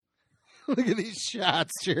Look at these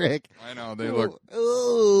shots, Jurek. I know, they look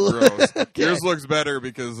Ooh. gross. Okay. Yours looks better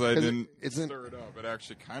because I didn't isn't- stir it up. It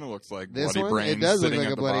actually kind of looks like This bloody one, brain it does look sitting like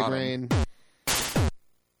at a the bloody bottom. brain.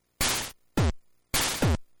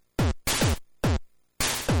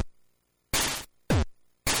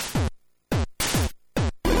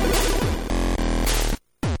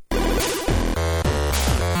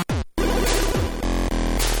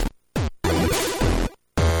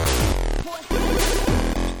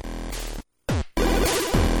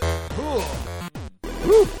 Cool.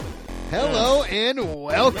 Whew. Hello and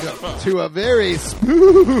welcome to a very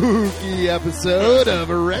spooky episode of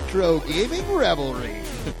Retro Gaming Revelry.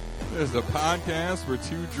 There's a podcast where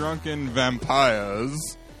two drunken vampires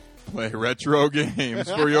play retro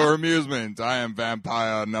games for your amusement. I am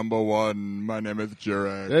vampire number 1. My name is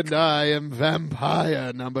Jurek. And I am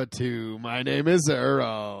Vampire number 2. My name is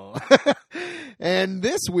Earl. And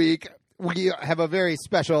this week, we have a very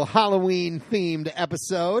special Halloween-themed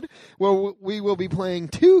episode where we will be playing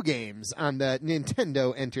 2 games on the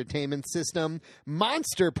Nintendo Entertainment System,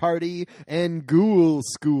 Monster Party and Ghoul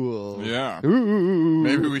School. Yeah. Ooh.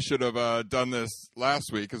 Maybe we should have done this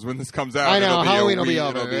last week, because when this comes out, I know, it'll be Halloween a will be week-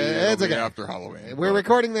 over. It'll be, It's it'll be okay. after Halloween. We're but-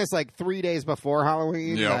 recording this like 3 days before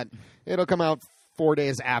Halloween, Yep. but it'll come out 4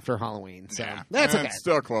 days after Halloween. So yeah, that's okay. It's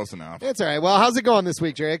still close enough. It's all right. Well, how's it going this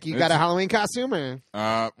week, Jake? You got It's- a Halloween costume or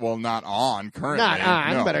Well, not on currently. not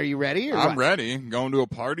on? No. But are you ready? Or I'm what? ready. Going to a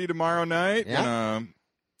party tomorrow night. Yeah.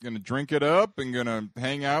 Gonna drink it up and gonna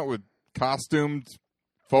hang out with costumed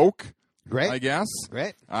folk. Great. I guess.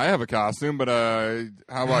 Great. I have a costume, but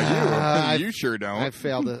how about you? You sure don't. I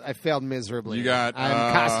failed. I failed miserably. You got,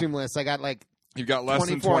 I'm costumeless. I got like You've got less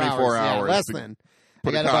than 24 24 hours. hours. Yeah, less to than. I put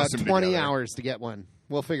a got about costume 20 together. hours to get one.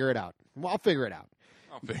 We'll figure it out. Well, I'll figure it out.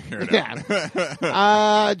 I'll figure it Yeah.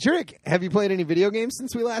 out. Jurek, have you played any video games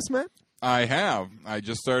since we last met? I have. I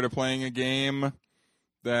just started playing a game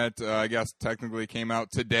that I guess technically came out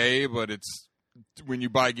today, but it's when you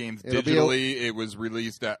buy games It'll be digitally, it was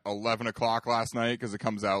released at 11 o'clock last night because it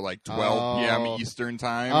comes out like 12 p.m. Eastern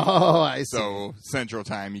time. Oh, I see. So Central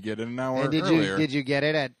Time, you get it an hour And earlier. did you get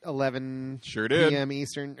it at 11 Sure did. p.m.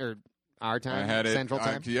 Eastern or our time? I had it. Central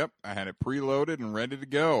Time. Yep, I had it preloaded and ready to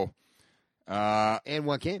go. And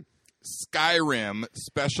what game? Skyrim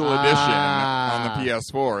Special Edition on the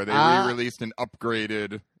PS4. They re-released an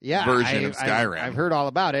upgraded version of Skyrim. I've heard all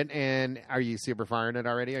about it. And are you super far in it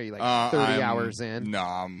already? Are you like 30 hours in No,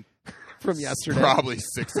 I'm from yesterday? probably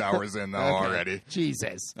 6 hours in, though, Okay. already.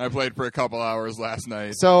 Jesus. I played for a couple hours last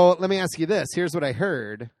night. So let me ask you this. Here's what I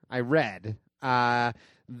heard. I read that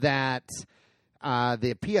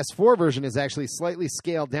the PS4 version is actually slightly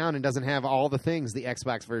scaled down and doesn't have all the things the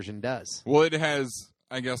Xbox version does. Well, it has,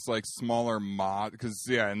 I guess, like smaller mod because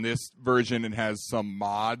in this version it has some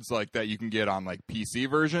mods like that you can get on like PC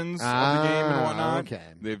versions of the game and whatnot.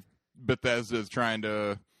 Okay. Bethesda's trying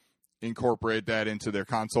to incorporate that into their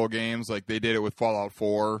console games. Like they did it with Fallout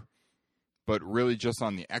 4, but really just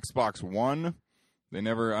on the Xbox One. I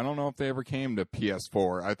don't know if they ever came to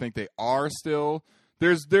PS4. I think they are still.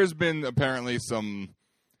 There's been apparently some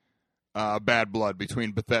bad blood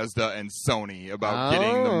between Bethesda and Sony about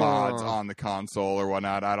getting the mods on the console or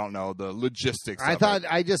whatnot. I don't know the logistics. I of thought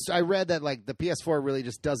it. I read that like the PS4 really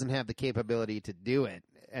just doesn't have the capability to do it,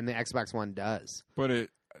 and the Xbox One does. But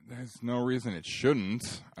there's no reason it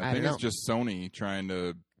shouldn't. I think don't it's just Sony trying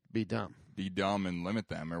to Be dumb. be dumb and limit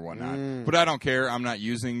them or whatnot. But I don't care. I'm not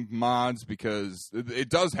using mods because it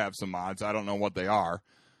does have some mods. I don't know what they are,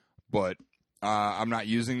 but I'm not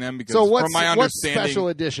using them because So from my what's understanding, special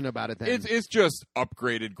edition about it then? it's just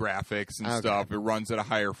upgraded graphics and Okay. stuff. It runs at a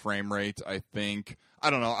higher frame rate, I think. I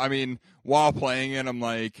don't know. I mean, while playing it, I'm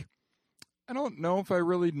like, I don't know if I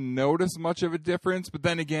really notice much of a difference. But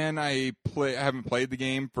then again, I haven't played the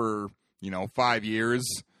game for 5 years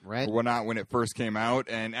Right. or whatnot when it first came out,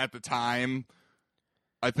 and at the time,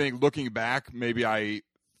 I think looking back, maybe I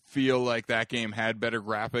feel like that game had better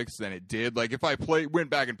graphics than it did. Like if I went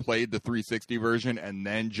back and played the 360 version and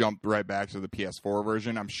then jumped right back to the PS4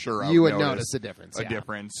 version, I'm sure you would notice a difference. a yeah.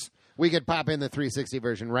 difference. We could pop in the 360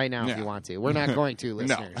 version right now if Yeah. you want to. We're not going to, No.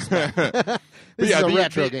 listeners. But This yeah, is a the,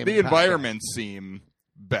 retro the, game. the environments seem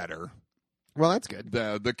better. Well, that's good.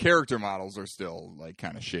 The character models are still like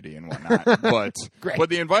kind of shitty and whatnot, but Great. but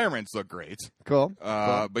the environments look great. Cool.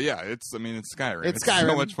 But yeah, it's Skyrim. It's Skyrim.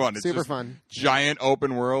 So much fun. It's Super just fun. giant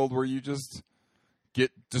open world where you just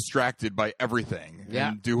get distracted by everything Yeah.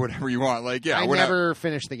 and do whatever you want. Like I we're never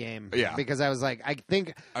finished the game. Yeah. Because I was like, I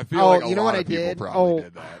think. I feel like a you know lot what of I people did? probably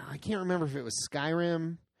did that. I can't remember if it was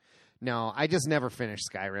Skyrim. No, I just never finished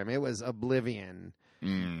Skyrim. It was Oblivion.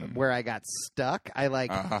 where I got stuck.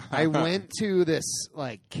 I went to this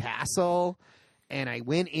like castle, and I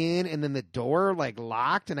went in, and then the door like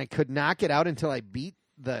locked, and I could not get out until I beat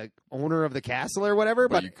the owner of the castle or whatever.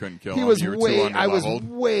 But you couldn't kill he him. was You were way. too I was underleveled.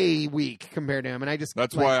 way weak compared to him, and I just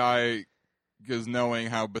That's why because knowing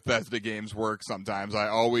how Bethesda games work, sometimes I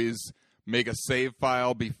always make a save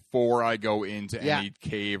file before I go into any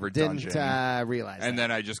cave or didn't dungeon. realize. And that.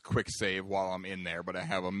 then I just quick save while I'm in there, but I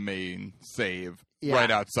have a main save Yeah.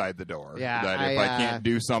 right outside the door. Yeah, that if I can't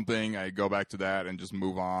do something, I go back to that and just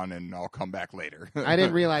move on, and I'll come back later. I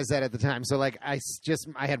didn't realize that at the time. So like I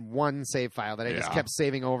had one save file that I just kept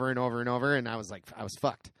saving over and over and over, and I was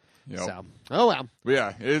fucked. Yep. So oh well. But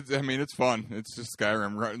yeah, it's fun. It's just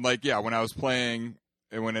Skyrim. Like, yeah, when I was playing,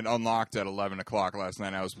 when it unlocked at 11 o'clock last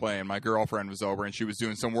night, I was playing, my girlfriend was over, and she was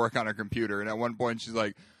doing some work on her computer, and at one point she's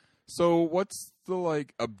like, so what's the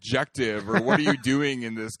like objective, or what are you doing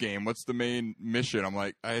in this game? What's the main mission? I'm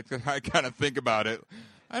like, I kind of think about it.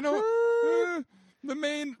 I don't. The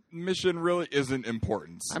main mission really isn't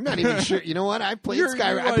important. I'm not even sure. You know what? I played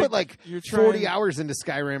Skyrim. I put like 40 hours into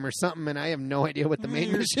Skyrim or something, and I have no idea what the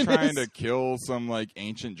main mission is. You're trying to kill some like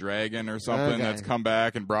ancient dragon or something that's come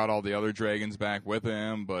back and brought all the other dragons back with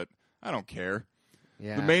him, but I don't care.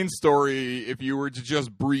 Yeah. The main story, if you were to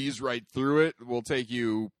just breeze right through it, will take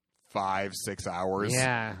you 5-6 hours.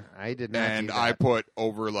 Yeah, I did not. And do that. I put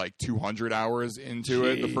over like 200 hours into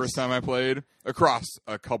it the first time I played, across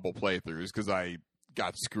a couple playthroughs, because I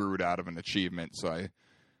got screwed out of an achievement.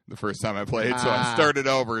 The first time I played, so I started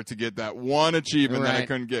over to get that one achievement that I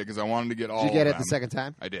couldn't get because I wanted to get all. Did you get of it them. the second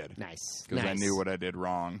time? I did. Nice, because I knew what I did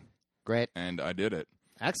wrong. Great, and I did it.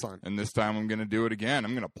 Excellent. And this time I'm going to do it again.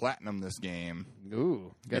 I'm going to platinum this game.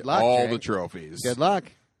 Ooh, good get luck. all Jay. the trophies. Good luck.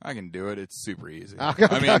 I can do it. It's super easy. Okay,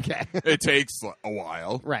 I mean, okay. it takes a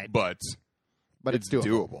while, right? But it's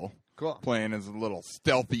doable. Cool. Playing as a little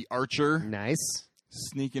stealthy archer. Nice.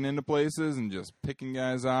 Sneaking into places and just picking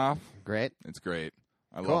guys off. Great. It's great.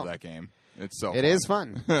 I Cool. love that game. It's so. It is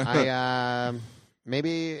fun. I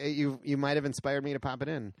maybe you might have inspired me to pop it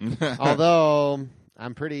in. Although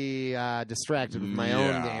I'm pretty distracted with my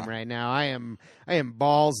own game right now. I am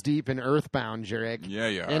balls deep in Earthbound, Jurek. Yeah,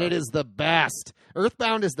 yeah. And it is the best.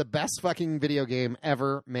 Earthbound is the best fucking video game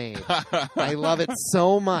ever made. I love it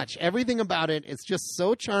so much. Everything about it, it's just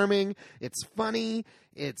so charming. It's funny.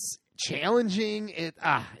 It's challenging.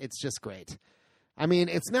 It's just great. I mean,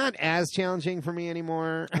 it's not as challenging for me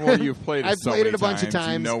anymore. Well, you've played it I've so played many it a bunch of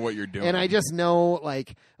times. You know what you're doing. And I just know,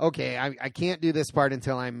 like, okay, I can't do this part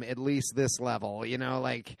until I'm at least this level, you know?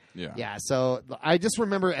 Like, yeah. So I just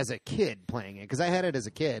remember as a kid playing it, because I had it as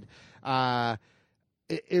a kid.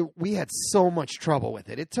 We had so much trouble with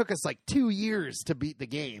it. It took us like 2 years to beat the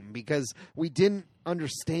game because we didn't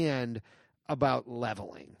understand about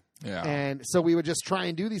leveling. Yeah. And so we would just try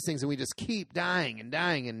and do these things, and we just keep dying and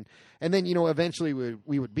dying, and then eventually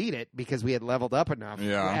we would beat it because we had leveled up enough.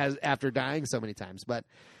 After dying so many times, but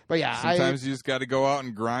yeah, sometimes you just got to go out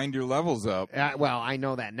and grind your levels up. Well, I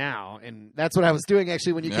know that now, and that's what I was doing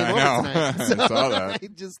actually when you came over tonight. So I saw that. I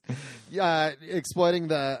just exploiting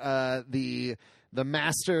the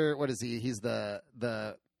master. What is he? He's the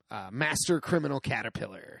Master Criminal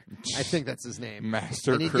Caterpillar. I think that's his name.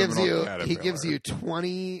 Master and Criminal Caterpillar. He gives you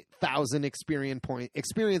 20,000 experience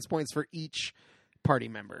points for each party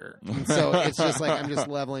member. And so it's just like I'm just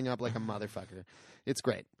leveling up like a motherfucker. It's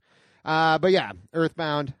great. But yeah,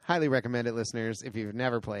 Earthbound, highly recommend it, listeners. If you've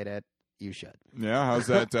never played it, you should. Yeah, how's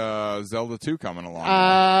that Zelda 2 coming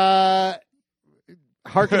along?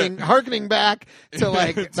 Harkening back to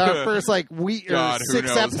like our first week or God, 6 who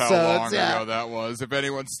knows episodes. How long ago that was? If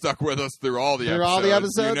anyone stuck with us through all the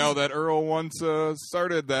episodes, you know that Earl once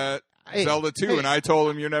started that Zelda 2, and I told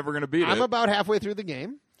him you're never going to beat it. I'm about halfway through the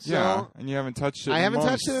game. So yeah, and you haven't touched it. I haven't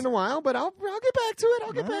touched it in a while, but I'll get back to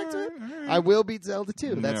it. Right. I will beat Zelda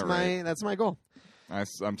 2. That's my goal.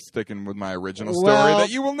 I'm sticking with my original story that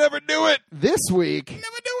you will never do it. This week, never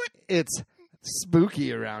do it. It's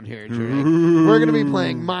spooky around here, Drake. We're going to be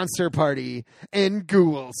playing Monster Party and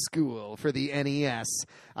Ghoul School for the NES.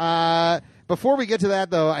 Before we get to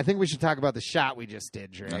that, though, I think we should talk about the shot we just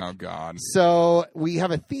did, Drake. Oh, God. So we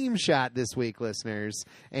have a theme shot this week, listeners,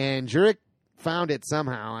 and Jurek found it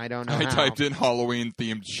somehow. I don't know I how. typed in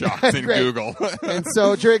Halloween-themed shots in Google. And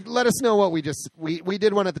so, Jurek, let us know what we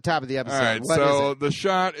did one at the top of the episode. All right, what so is it? the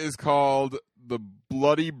shot is called the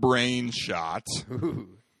Bloody Brain Shot.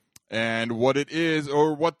 Ooh. And what it is,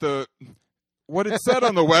 or what it said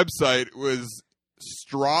on the website was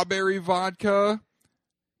strawberry vodka,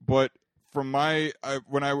 but from I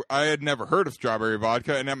had never heard of strawberry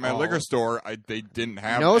vodka, and at my liquor store they didn't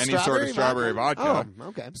have any sort of strawberry vodka. Oh,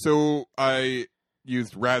 okay. So I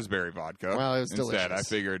used raspberry vodka. Well, it was instead. delicious. I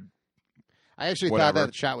figured I actually Whatever. thought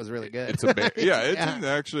that shot was really good. it's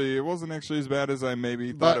a it wasn't actually as bad as I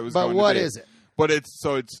maybe thought it was. But going what to be. is it? But it's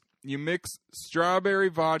you mix strawberry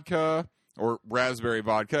vodka or raspberry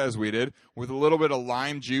vodka as we did with a little bit of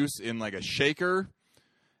lime juice in like a shaker,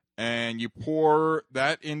 and you pour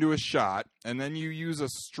that into a shot, and then you use a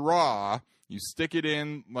straw. You stick it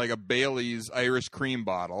in like a Bailey's Irish cream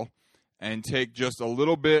bottle, and take just a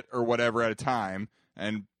little bit or whatever at a time,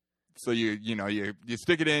 and so you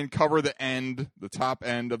stick it in, cover the top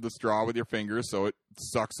end of the straw with your fingers so it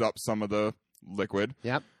sucks up some of the liquid.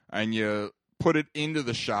 Yep. And you put it into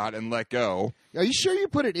the shot and let go. Are you sure you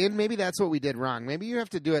put it in? Maybe that's what we did wrong. Maybe you have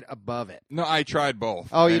to do it above it. No, I tried both.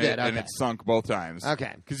 Oh, you and did? And Okay. it sunk both times.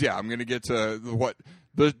 Okay. Because, I'm going to get to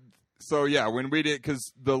when we did,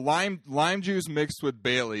 because the lime juice mixed with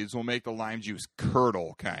Bailey's will make the lime juice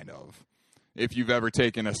curdle, kind of. If you've ever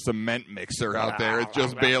taken a cement mixer out there, it's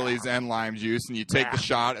just Bailey's and lime juice, and you take the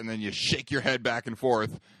shot, and then you shake your head back and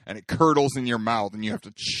forth, and it curdles in your mouth, and you have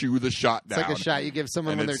to chew the shot down. It's like a shot you give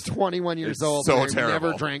someone And when they're it's- 21 years it's old so and they've terrible.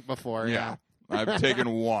 never drank before. Yeah. I've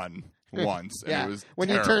taken one once, and Yeah. it was when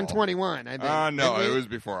terrible. you turned 21, I think. No, Didn't it we? was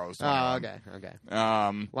before I was 21. Oh,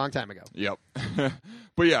 okay. Long time ago. Yep.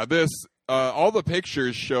 But yeah, all the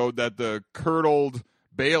pictures showed that the curdled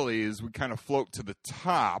Baileys would kind of float to the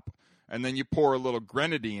top, and then you pour a little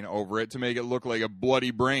grenadine over it to make it look like a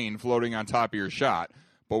bloody brain floating on top of your shot.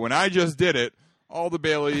 But when I just did it, all the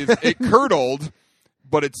Baileys, it curdled,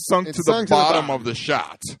 but it sunk to the bottom of the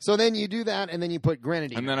shot. So then you do that, and then you put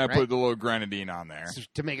grenadine And then on, I right? put the little grenadine on there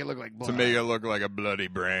to make it look like blood. to make it look like a bloody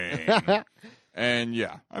brain. And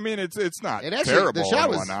yeah, I mean, it's not It actually, terrible the shot and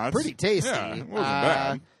was whatnot. pretty tasty. Yeah, it wasn't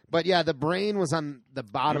bad. But yeah, the brain was on the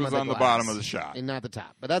bottom It of was the on the glass bottom of the shot. and not the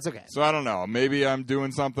top. But that's okay. So I don't know. Maybe I'm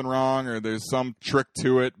doing something wrong or there's some trick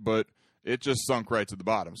to it, but it just sunk right to the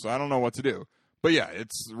bottom. So I don't know what to do. But yeah,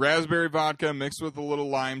 it's raspberry vodka mixed with a little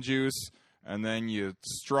lime juice, and then you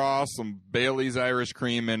straw some Bailey's Irish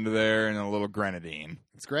cream into there and a little grenadine.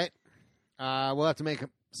 It's great. We'll have to make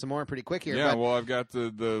some more pretty quick here. Yeah, but well, I've got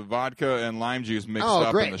the vodka and lime juice mixed Oh,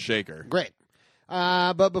 up great. in the shaker. Great.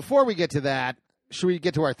 But before we get to that, should we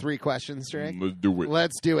get to our 3 questions, Drake? Let's do it.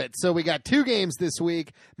 Let's do it. So we got 2 games this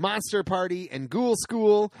week, Monster Party and Ghoul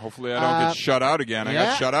School. Hopefully I don't get shut out again. I yeah.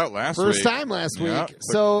 got shut out last week. First time last Yeah, week.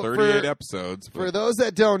 So 38 episodes. but- For those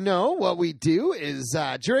that don't know, what we do is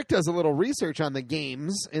Jurek does a little research on the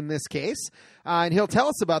games in this case, and he'll tell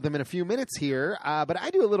us about them in a few minutes here. But I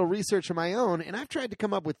do a little research of my own, and I've tried to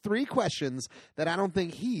come up with 3 questions that I don't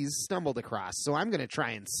think he's stumbled across. So I'm going to try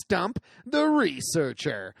and stump the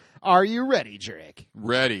researcher. Are you ready, Jurek?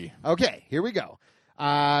 Ready. Okay, here we go.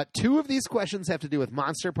 2 of these questions have to do with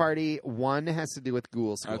Monster Party. 1 has to do with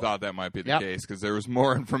Ghoul School. I thought that might be the Yep. case because there was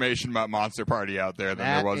more information about Monster Party out there than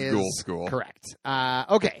That there was is Ghoul School. Correct.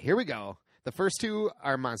 Okay, here we go. The first 2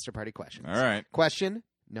 are Monster Party questions. All right. Question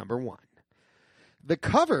number 1. The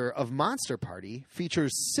cover of Monster Party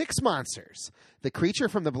features 6 monsters. The creature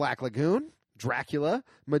from the Black Lagoon, Dracula,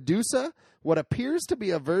 Medusa, what appears to be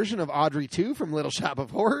a version of Audrey 2 from Little Shop of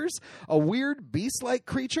Horrors, a weird beast-like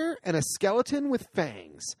creature, and a skeleton with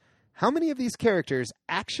fangs. How many of these characters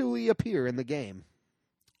actually appear in the game?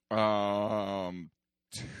 2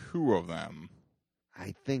 of them.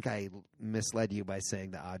 I think I misled you by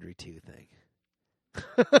saying the Audrey 2 thing.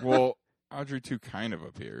 Well, Audrey 2 kind of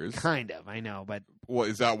appears. Kind of, I know, but Well,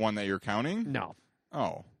 is that one that you're counting? no.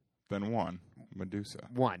 Oh, then 1. Medusa.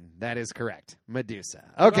 1. That is correct. Medusa.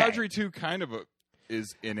 Okay. But Audrey 2 kind of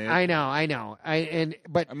is in it. I know.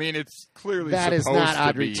 But I mean, it's clearly that is supposed not to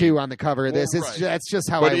Audrey be. 2 on the cover of this. Well, It's right. that's just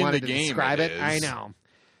how But I in wanted the to game describe it it. I is. know.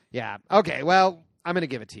 Yeah. Okay. Well, I'm going to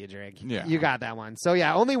give it to you, Drake. Yeah. You got that one. So,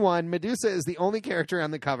 yeah, only 1. Medusa is the only character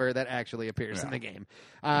on the cover that actually appears in Yeah. the game.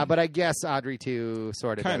 But I guess Audrey 2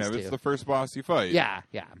 sort of Kind does of. too. It's the first boss you fight. Yeah.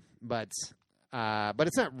 But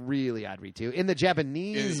it's not really Audrey 2. In the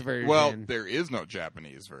Japanese version. Well, there is no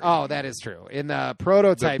Japanese version. Oh, that is true. In the the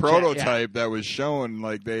prototype. prototype that was shown,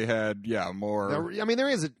 like they had, more. there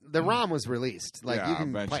is the ROM was released. Like yeah, you can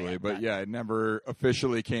eventually, play it, but yeah, it never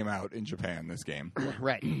officially came out in Japan. This game.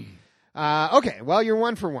 Right. Okay. Well, you're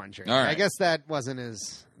 1 for 1, Drake. All right. I guess that was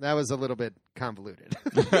a little bit convoluted.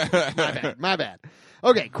 My bad.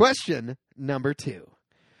 Okay. Question number 2.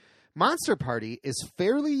 Monster Party is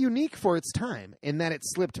fairly unique for its time in that it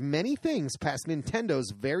slipped many things past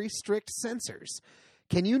Nintendo's very strict censors.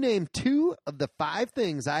 Can you name 2 of the 5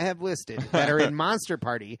 things I have listed that are in Monster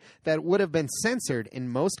Party that would have been censored in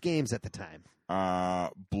most games at the time?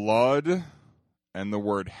 Blood and the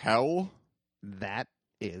word hell. That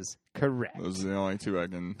is correct. Those are the only 2 I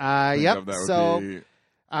can think Yep. of. That would So be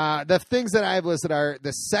The things that I've listed are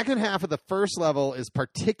the second half of the first level is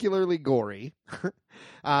particularly gory.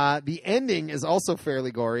 The ending is also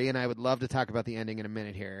fairly gory, and I would love to talk about the ending in a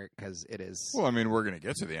minute here because it is. Well, I mean, we're going to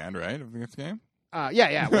get to the end, right, of this game?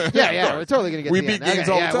 Yeah. We're totally going to get to the end. We beat games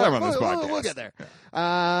all the time on this podcast. We'll get there.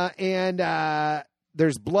 And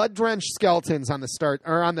there's blood-drenched skeletons on the start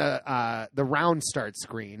or on the round start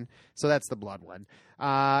screen. So that's the blood one.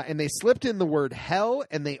 And they slipped in the word hell,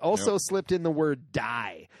 and they also slipped in the word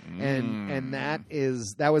die. And that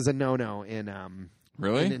was a no-no in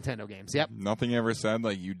really? in Nintendo games. Yep. Nothing ever said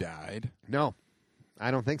like you died. No,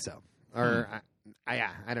 I don't think so. Or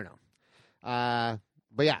I don't know.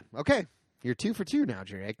 But yeah, okay. You're 2 for 2 now,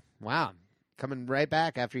 Jake. Wow, coming right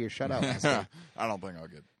back after your shutout. I don't think I'll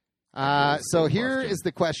get. So here is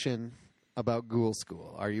the question about Ghoul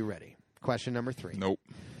School. Are you ready? Question number 3. Nope.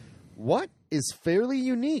 What is fairly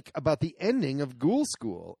unique about the ending of Ghoul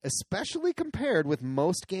School, especially compared with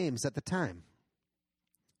most games at the time?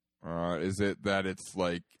 Is it that it's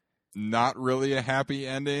like not really a happy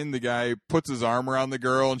ending? The guy puts his arm around the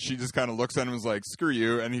girl, and she just kind of looks at him and is like, "Screw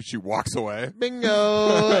you," and she walks away.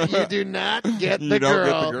 Bingo! You do not get the girl. Don't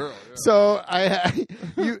get the girl. Yeah.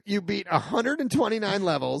 So you beat 129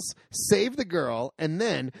 levels, save the girl, and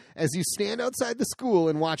then as you stand outside the school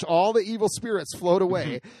and watch all the evil spirits float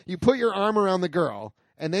away, you put your arm around the girl.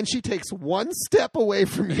 And then she takes one step away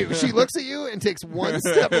from you. She looks at you and takes one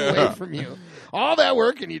step away from you. All that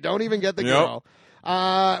work, and you don't even get the girl.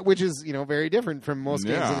 Which is, very different from most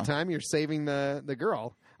games at the time. You're saving the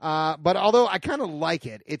girl. But although I kind of like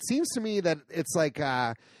it, it seems to me that it's like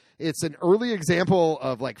it's an early example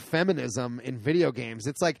of like feminism in video games.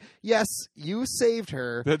 It's like, yes, you saved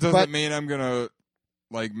her. That doesn't mean I'm going to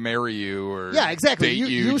like marry you or exactly. date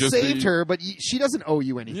You saved her, but she doesn't owe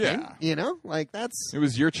you anything. Yeah. Like that's. It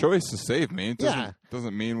was your choice to save me. It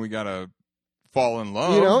doesn't mean we got to fall in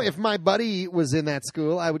love. If my buddy was in that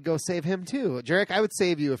school, I would go save him too. Jarek, I would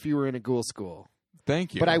save you if you were in a ghoul school.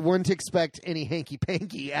 Thank you. But I wouldn't expect any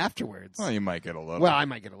hanky-panky afterwards. Well, you might get a little. Well, I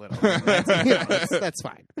might get a little. That's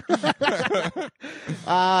fine.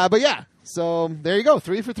 But yeah, so there you go.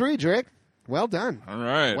 3 for 3, Jarek. Well done. All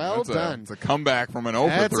right. Well done. It's a comeback from an 0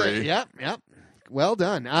 for 3. Yep. Well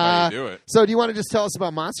done. How do you do it? So do you want to just tell us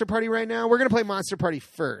about Monster Party right now? We're going to play Monster Party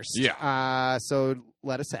first. Yeah. So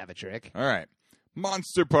let us have it, Jarek. All right.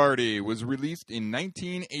 Monster Party was released in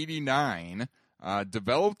 1989,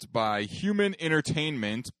 developed by Human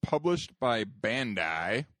Entertainment, published by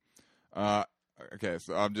Bandai. Okay,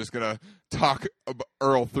 so I'm just going to talk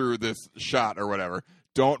Earl through this shot or whatever.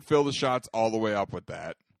 Don't fill the shots all the way up with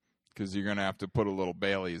that, because you're going to have to put a little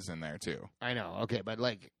Bailey's in there, too. I know. Okay, but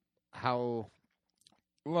like how?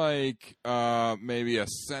 Like maybe a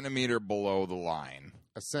centimeter below the line.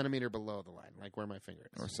 A centimeter below the line, like where my finger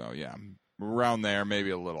is. Or so, yeah. Around there, maybe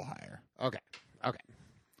a little higher. Okay.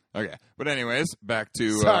 But anyways, back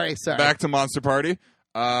to sorry. Back to Monster Party.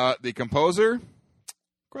 The composer,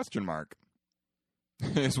 question mark,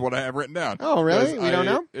 is what I have written down. Oh, really? We don't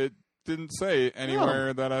know? It didn't say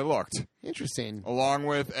anywhere that I looked. Interesting. Along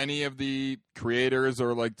with any of the creators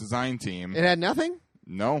or like design team. It had nothing?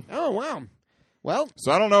 No. Oh, wow. Well,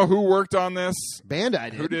 so I don't know who worked on this. Bandai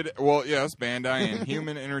did. Who did? Well, yes, Bandai and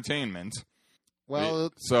Human Entertainment.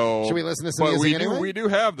 Well, so should we listen to some music anyway? We do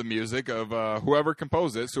have the music of whoever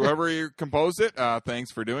composed it. So whoever composed it,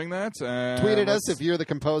 thanks for doing that. Tweet at us if you're the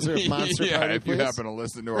composer of Monster Party, if you happen to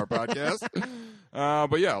listen to our podcast.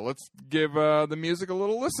 But yeah, let's give the music a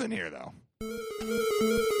little listen here, though.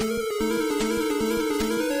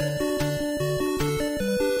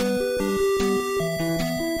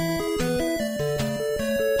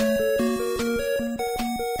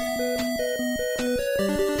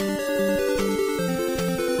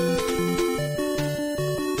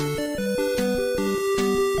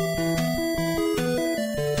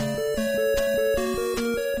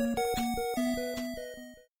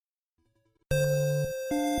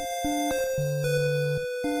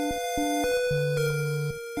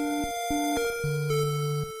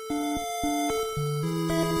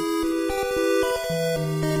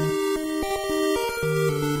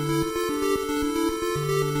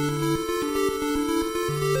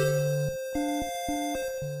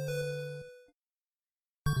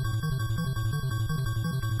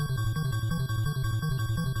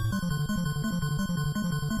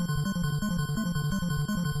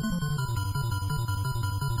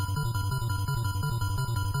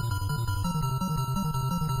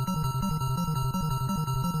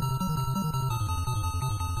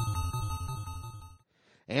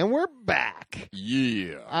 And we're back.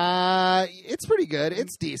 Yeah. It's pretty good.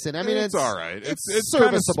 It's decent. I mean, it's all right. It's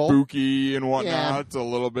kind of serviceable. spooky and whatnot a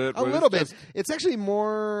little bit. A little bit. It's actually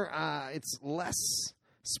more. It's less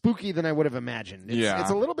spooky than I would have imagined. It's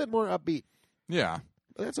a little bit more upbeat. Yeah,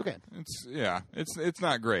 but that's okay. It's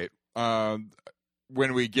not great.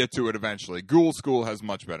 When we get to it eventually, Ghoul School has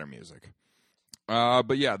much better music.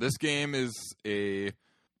 But yeah, this game is a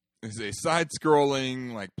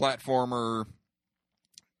side-scrolling like platformer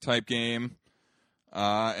type game,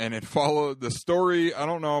 and it followed the story. I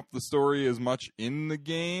don't know if the story is much in the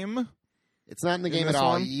game. It's not in the game at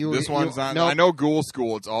all. This one's not. Nope. I know Ghoul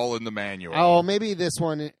School. It's all in the manual. Oh, maybe this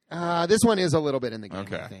one. This one is a little bit in the game.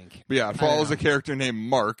 Okay. I think. But yeah, it follows a character named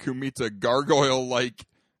Mark who meets a gargoyle-like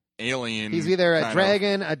alien. He's either a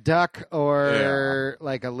dragon, a duck, or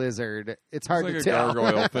like a lizard. It's hard to tell. It's like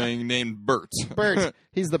a gargoyle thing named Bert. Bert,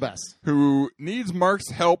 he's the best. Who needs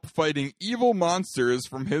Mark's help fighting evil monsters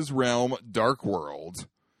from his realm, Dark World.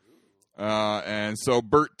 And so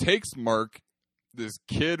Bert takes Mark, this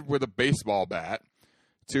kid with a baseball bat,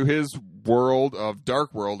 to his world of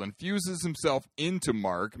Dark World and fuses himself into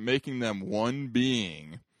Mark, making them one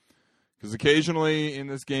being. Because occasionally in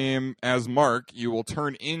this game, as Mark, you will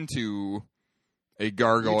turn into a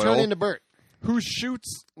gargoyle. You turn into Bert. Who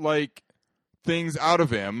shoots, like, things out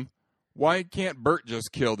of him. Why can't Bert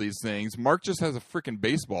just kill these things? Mark just has a freaking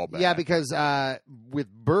baseball bat. Yeah, because with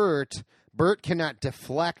Bert cannot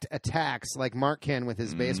deflect attacks like Mark can with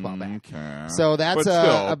his baseball bat. Okay. So that's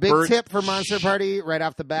a big tip for Monster Party right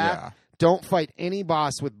off the bat. Yeah. Don't fight any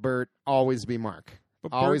boss with Bert. Always be Mark.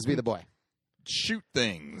 But Always Bert be the boy. Shoot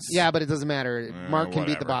things. Yeah, but it doesn't matter. Mark can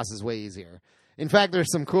beat the bosses way easier. In fact,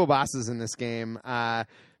 there's some cool bosses in this game.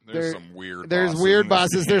 There's some weird There's bosses weird in this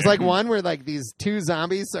bosses. game. There's like one where like these two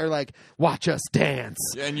zombies are like, watch us dance.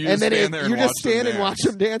 Yeah, and you and just then stand there and you just watch them stand and dance. watch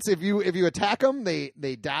them dance. If you attack them, they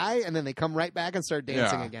die, and then they come right back and start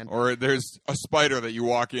dancing again. Or there's a spider that you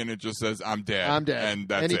walk in, it just says, I'm dead. I'm dead. And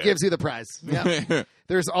that's and he it. gives you the prize. Yeah.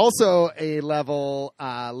 There's also a level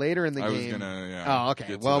later in the I game. was gonna, Oh, okay.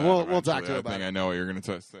 get to well, that we'll talk eventually. to you about I think it. I know what you're going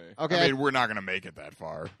to say. Okay. I mean, we're not going to make it that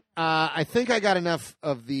far. I think I got enough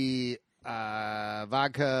of the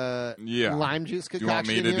vodka lime juice concoction. You want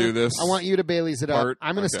me to here. do this? I want you to Bailey's it up. part?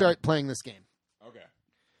 I'm going to Okay. start playing this game. Okay.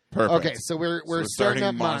 Perfect. Okay, so we're starting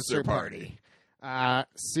up Monster Party.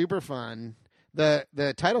 Super fun.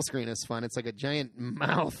 The title screen is fun. It's like a giant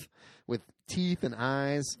mouth with teeth and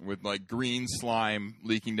eyes. With like green slime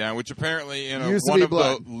leaking down, which apparently in Used to one be of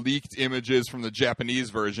blood. the leaked images from the Japanese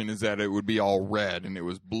version is that it would be all red and it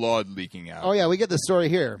was blood leaking out. Oh yeah, we get the story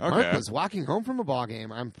here. Mark Okay. was walking home from a ball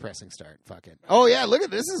game. I'm pressing start. Fuck it. Oh yeah, look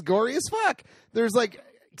at this. Is gory as fuck. There's like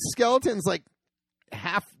skeletons like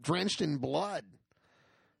half drenched in blood.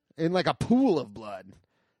 In like a pool of blood.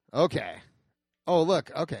 Okay. Oh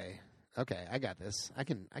look, okay. Okay, I got this. I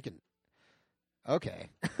can Okay.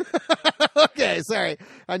 Okay, sorry.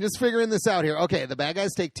 I'm just figuring this out here. Okay, the bad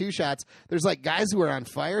guys take 2 shots. There's like guys who are on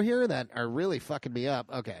fire here that are really fucking me up.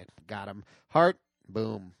 Okay, got him. Heart,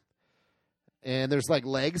 boom. And there's like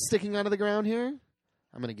legs sticking out of the ground here.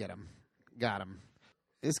 I'm going to get him. Got him.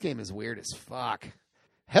 This game is weird as fuck.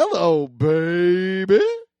 Hello, baby.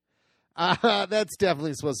 That's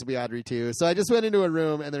definitely supposed to be Audrey too. So I just went into a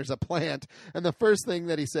room and there's a plant, and the first thing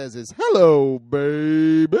that he says is, "Hello,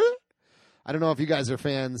 baby." I don't know if you guys are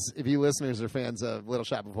fans, if you listeners are fans of Little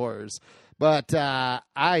Shop of Horrors, but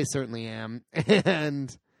I certainly am.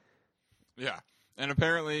 And Yeah. And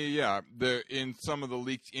apparently, in some of the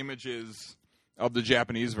leaked images of the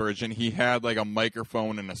Japanese version, he had like a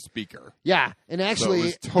microphone and a speaker. yeah, and actually,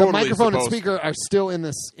 was totally the microphone and supposed- speaker are still in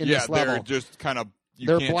this this level. They're just kind of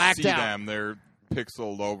They're can't blacked see out. them. They're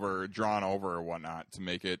pixeled over, drawn over, or whatnot to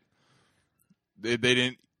make it. They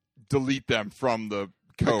didn't delete them from the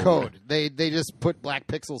code. They just put black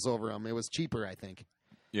pixels over them. It was cheaper, I think.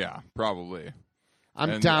 Yeah, probably. I'm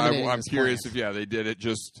And dominating. I'm this curious plant. if they did it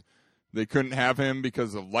just. They couldn't have him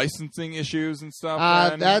because of licensing issues and stuff.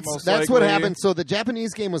 then, That's most what likely. happened. So the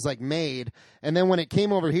Japanese game was like made, and then when it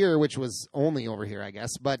came over here, which was only over here, I guess,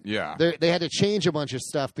 but Yeah. they had to change a bunch of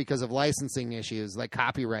stuff because of licensing issues, like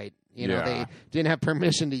copyright. You know, Yeah. they didn't have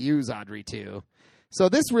permission to use Audrey 2. So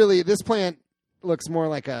this plant looks more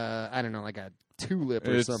like like a tulip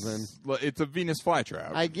or something. It's a Venus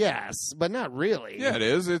flytrap. I guess, but not really. Yeah, it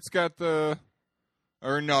is. It's got not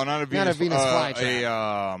a Venus. Not a Venus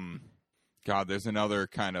flytrap. God, there's another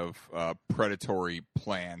kind of predatory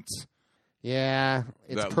plant Yeah,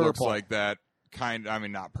 it's that purple. looks like that kind. I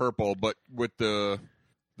mean, not purple, but with the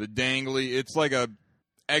dangly. It's like a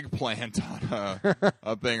eggplant on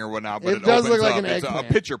a thing or whatnot. But It does look opens like up. an It's eggplant.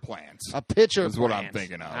 a pitcher plant. A pitcher is what I'm plant.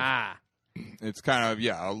 thinking of. Ah. It's kind of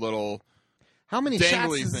a little. How many shots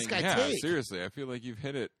dangly does this thing. guy Yeah, take? seriously, I feel like you've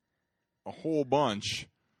hit it a whole bunch,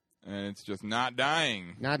 and it's just not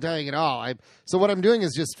dying. Not dying at all. So what I'm doing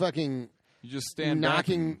is just fucking You just stand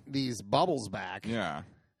knocking back these bubbles back. yeah,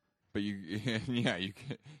 but you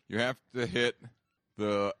have to hit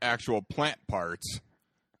the actual plant parts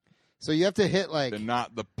So you have to hit like and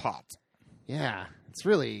not the pot. yeah. It's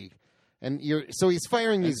really so he's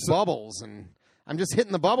firing these bubbles and I'm just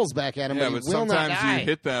hitting the bubbles back at him. Yeah, but but he will not sometimes die. you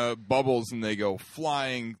hit the bubbles and they go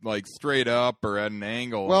flying like straight up or at an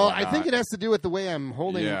angle. Well, and I think it has to do with the way I'm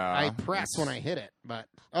holding. Yeah, I press when I hit it, but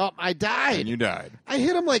I died. and you died. I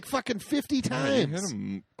hit him like fucking 50 Yeah, times. you hit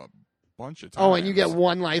him a bunch of times. Oh, and you get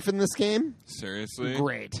 1 life in this game? Seriously?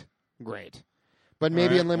 Great. But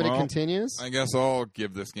maybe right, unlimited well, continues. I guess I'll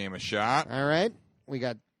give this game a shot. All right. We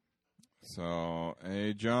got So,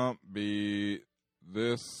 A, jump, B,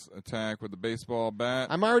 this attack with the baseball bat.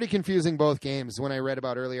 I'm already confusing both games when I read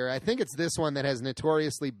about earlier. I think it's this one that has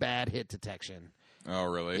notoriously bad hit detection. Oh,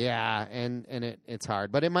 really? Yeah, and it's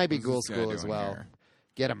hard. But it might be What's Ghoul this guy School as doing well. here?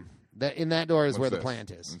 Get him. In that door is What's where this? the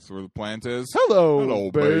plant is. That's where the plant is?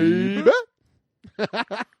 Hello, babe. babe. All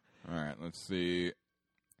right, let's see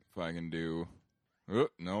if I can do... Oh,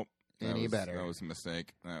 nope. Any better. That was a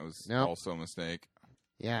mistake. That was Nope. also a mistake.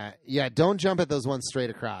 Yeah, don't jump at those ones straight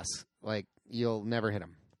across. Like, you'll never hit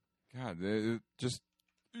them. God, it just...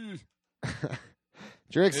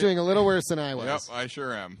 Drake's doing a little worse than I was. Yep, I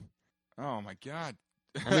sure am. Oh, my God.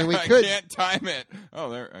 I mean, we I could- can't time it. Oh,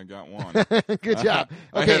 there, I got one. Good job.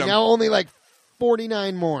 I hit Okay, 'em. now only like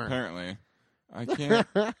 49 more. Apparently. I can't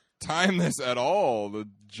time this at all. The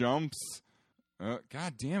jumps.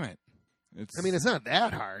 God damn it. It's not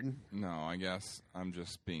that hard. No, I guess I'm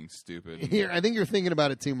just being stupid. Here, I think you're thinking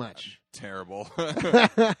about it too much. Terrible.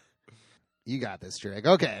 You got this, Drake.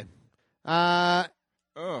 Okay. Oh,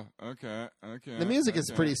 okay. The music is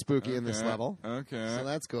okay, pretty spooky in this okay, level. Okay. So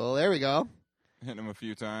that's cool. There we go. Hitting him a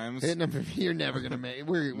few times. Hitting him. You're never gonna make.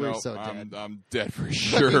 We're Nope, so dead. I'm dead for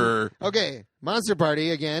sure. Okay, Monster Party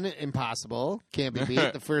again. Impossible. Can't be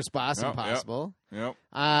beat. The first boss. Yep, Impossible. Yep.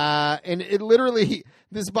 And it literally,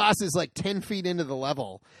 this boss is like 10 feet into the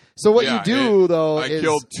level. So what Yeah, you do though I is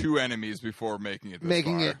killed 2 enemies before making it this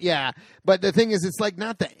far. yeah. But the thing is, it's like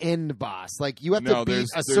not the end boss. Like you have to beat there's-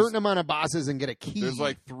 a certain amount of bosses and get a key. There's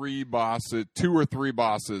like 3 bosses, 2 or 3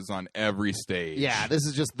 bosses on every stage. yeah. This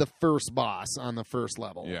is just the first boss on the first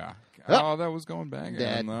level. Yeah. Oh. Oh, that was going back Dead.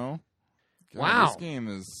 again, though. God, Wow. This game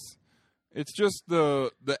is... It's just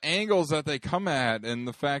the angles that they come at and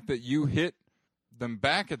the fact that you hit them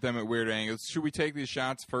back at them at weird angles. Should we take these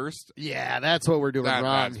shots first? Yeah, that's what we're doing wrong.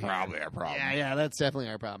 That's here. probably our problem. Yeah, that's definitely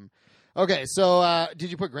our problem. Okay, so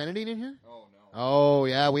did you put grenadine in here? Oh, no. Oh,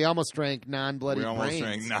 yeah, we almost drank non-bloody We almost brains.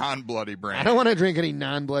 drank non-bloody brains. I don't want to drink any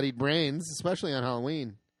non-bloodied brains, especially on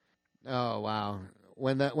Halloween. Oh, wow.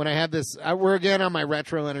 When I have this, we're again on my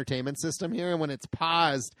retro entertainment system here, and when it's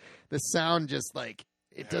paused, the sound just like,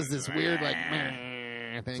 it does this weird like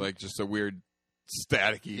thing. It's like just a weird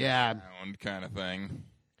staticky Yeah. sound kind of thing.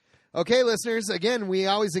 Okay, listeners, again, we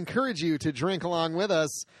always encourage you to drink along with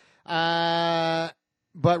us.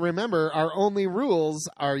 But remember, our only rules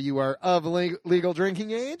are you are of legal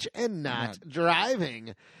drinking age and not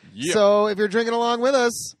driving. Yeah. So if you're drinking along with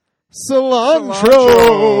us, cilantro.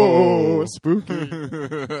 Cilantro.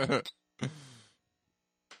 Spooky.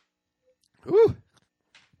 Ooh.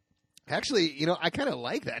 Actually, I kind of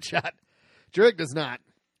like that shot. Drake does not,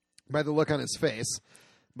 by the look on his face.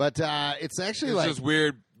 But it's actually It's just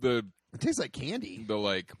weird, it tastes like candy. the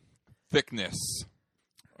like thickness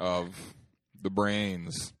of the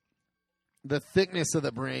brains. The thickness of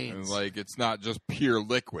the brains. And, like, it's not just pure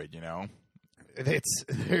liquid, It's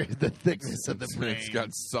the thickness of the brain. It's got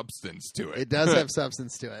substance to it. It does have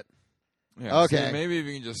substance to it. Yeah, Okay. see, maybe if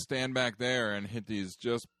you can just stand back there and hit these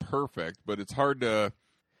just perfect, but it's hard to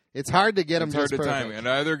It's hard to get them it's hard just to time. perfect. It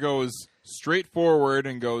either goes straight forward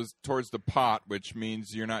and goes towards the pot, which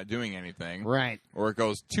means you're not doing anything, Right. or it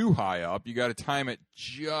goes too high up. You got to time it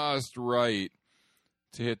just right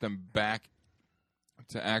to hit them back,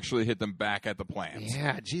 to actually hit them back at the plant.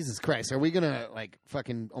 Yeah, Jesus Christ. Are we going to,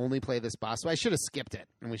 fucking only play this boss? I should have skipped it,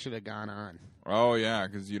 and we should have gone on. Oh yeah,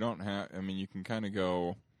 because you don't have. I mean, you can kind of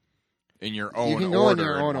go in your own. You can go in order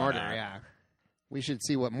your and own order, whatnot. yeah. We should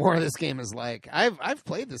see what more of this game is like. I've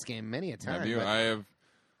played this game many a time. Have you? but I have.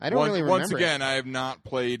 I don't really remember Once again, I have not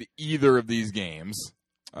played either of these games.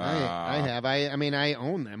 I have. I mean, I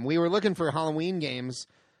own them. We were looking for Halloween games.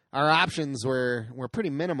 Our options were pretty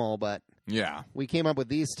minimal, but Yeah. we came up with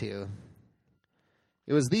these two.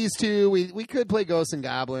 It was these two. We could play Ghosts and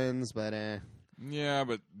Goblins, but Yeah,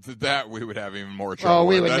 but that we would have even more trouble. Oh,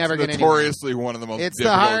 we would That's never get notoriously one of the most It's the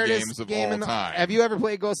difficult hardest games of game all time. Have you ever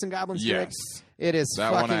played Ghosts and Goblins? Yes. It is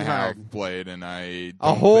That fucking one I hard. have played, and I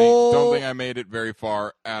whole- don't think I made it very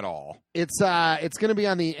far at all. It's going to be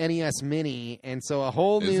on the NES Mini, and so a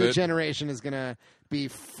whole Is new it? generation is going to be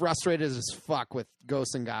frustrated as fuck with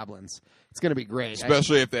Ghosts and Goblins. It's going to be great.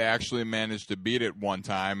 Especially if they actually manage to beat it one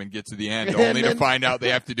time and get to the end, And only to then- find out they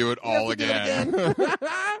have to do it all You have to do again. it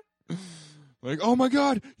again. Like, oh my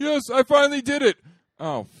god, yes, I finally did it.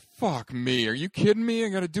 Oh, fuck me. Are you kidding me? I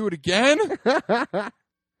got to do it again? I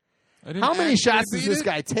didn't How many actually shots does beat this it?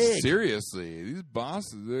 guy take? Seriously, these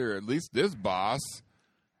bosses, or at least this boss,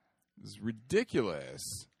 is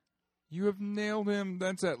ridiculous. You have nailed him.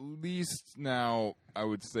 That's at least now, I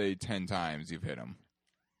would say, 10 times you've hit him.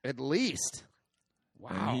 At least. Wow.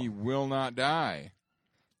 And he will not die.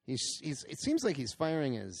 It seems like he's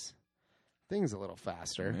firing his things a little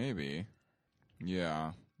faster. Maybe.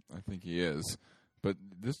 Yeah, I think he is. But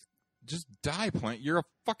just die, plant. You're a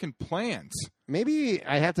fucking plant. Maybe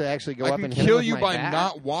I have to actually go I up can and hit him kill with you my by bat.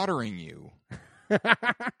 not watering you.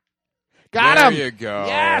 Got there him. you go.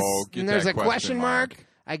 Yes. Get And there's that a question mark.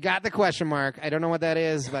 I got the question mark. I don't know what that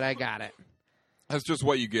is, but I got it. That's just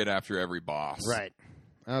what you get after every boss. Right.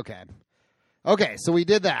 Okay. Okay, so we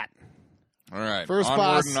did that. All right. First Onward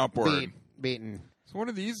boss and upward. beaten. So what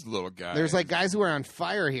are these little guys? There's like guys who are on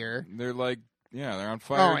fire here. They're like, yeah, they're on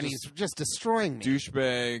fire. Oh, and just he's just destroying me.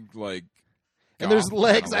 douchebag, like. And there's goth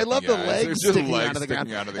legs. kinda I love the looking guys. legs There's just sticking legs out of the ground.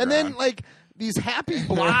 sticking out of the And ground. then like these happy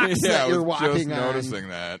blocks yeah, that I you're was walking just on. noticing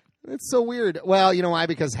that. It's so weird. Well, you know why?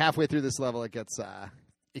 Because halfway through this level, it gets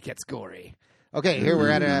gory. Okay, here we're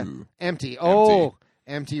at a Ooh. empty. Oh,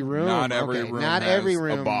 empty room. Not every Okay, room Not has every a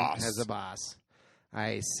room boss. has a boss.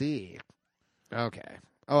 I see. Okay.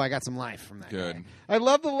 Oh, I got some life from that Good. guy. I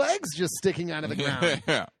love the legs just sticking out of the ground.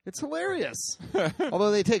 yeah. It's hilarious.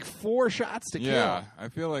 Although they take 4 shots to Yeah, I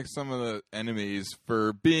feel like some of the enemies,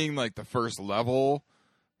 for being like the first level,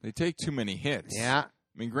 they take too many hits. kill. Yeah.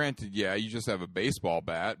 I mean, granted, yeah, you just have a baseball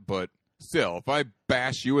bat, but still, if I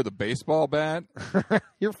bash you with a baseball bat,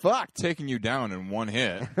 You're fucked. taking you down in one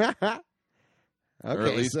hit, Okay, or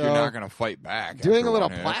at least so you're not going to fight back. doing after a little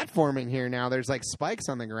one hit. platforming here now. There's like spikes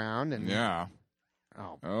on the ground. And Yeah.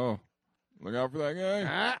 Oh. Oh, look out for that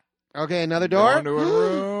guy. Ah. Okay, another door. Going to a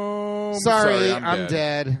room. Sorry, I'm I'm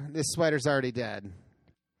dead. dead. This spider's already dead.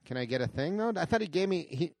 Can I get a thing though? I thought he gave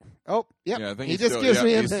me. Oh, yep. Yeah, I think he just still, gives yeah,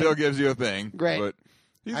 me a he thing. still gives you a thing. Great. But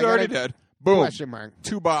he's I got already a dead. Boom. Question mark.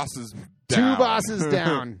 2 bosses down. 2 bosses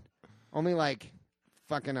down. Only like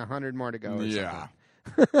fucking 100 more to go. Or Yeah.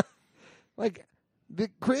 something. Like the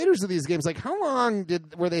creators of these games, like how long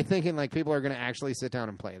were they thinking like people are going to actually sit down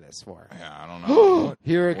and play this for? Yeah, I don't know. What-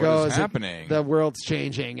 Here it what goes. is happening? The world's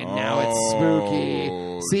changing, and now it's spooky.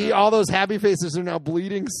 Oh, See, no. all those happy faces are now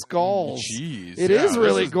bleeding skulls. Jeez. It yeah, is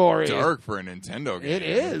really this is gory. dark for a Nintendo game. It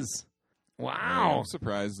is. Yeah, Wow. I'm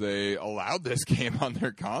surprised they allowed this game on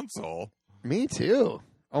their console. Me too.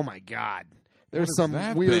 Oh my god. There's is some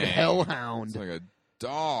that weird thing? hellhound. It's like a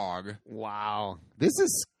dog. Wow. This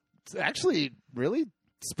is actually really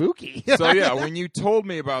spooky. So yeah, when you told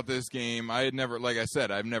me about this game, I had never, like I said,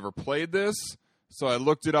 I've never played this. So I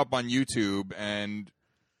looked it up on YouTube, and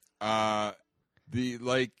okay,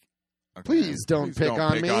 Please don't pick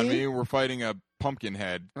on me. We're fighting a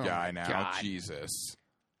Pumpkinhead Oh guy my now. God. Jesus.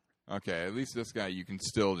 Okay, at least this guy you can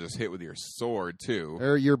still just hit with your sword too.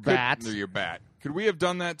 Or your Could- bat. or your bat. Could we have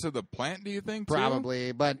done that to the plant? Do you think? too?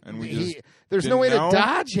 Probably, but And we he, just there's no way didn't to know?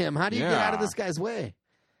 dodge him. How do you get out of Yeah. this guy's way?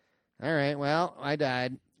 All right, well, I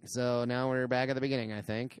died. So now we're back at the beginning, I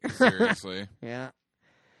think. Seriously. Yeah.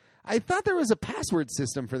 I thought there was a password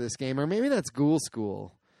system for this game, or maybe that's Ghoul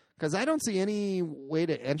School. Because I don't see any way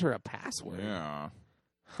to enter a password. Yeah.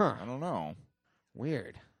 Huh. I don't know.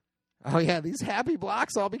 Weird. Oh, yeah, these happy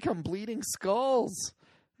blocks all become bleeding skulls.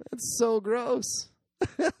 That's so gross.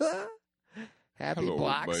 Happy Hello,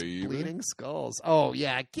 blocks, baby. bleeding skulls. Oh,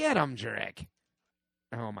 yeah, get him, Drake.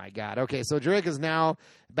 Oh, my God. Okay, so Drake is now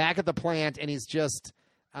back at the plant, and he's just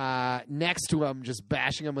next to him, just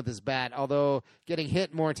bashing him with his bat, although getting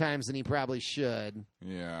hit more times than he probably should.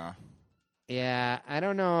 Yeah. Yeah, I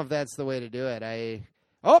don't know if that's the way to do it.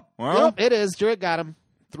 Well, nope, it is. Drake got him.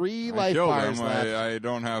 3 I life killed bars him. left. I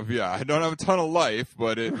don't have a ton of life,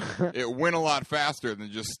 but it went a lot faster than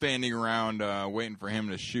just standing around waiting for him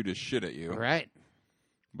to shoot his shit at you. Right.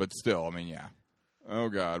 But still, I mean, yeah. Oh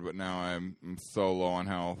God! But now I'm so low on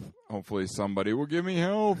health. Hopefully, somebody will give me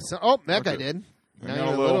health. So, that guy Okay. did. I Now got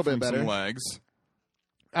you're a a little from bit better. Some legs.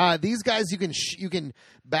 These guys, you can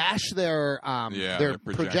bash their their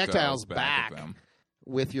projectiles at back them.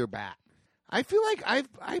 with your bat. I feel like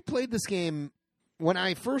I played this game when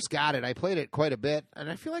I first got it, I played it quite a bit, and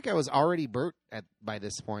I feel like I was already burnt by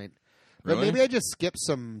this point. But Really? maybe I just skipped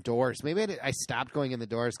some doors. Maybe I stopped going in the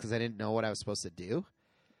doors because I didn't know what I was supposed to do.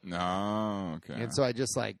 No, okay. And so I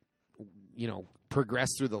just,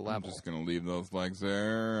 progressed through the I'm level. just gonna leave those legs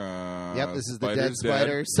there. Yep, this is the dead spider's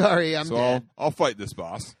spider. Sorry, I'm so dead. I'll fight this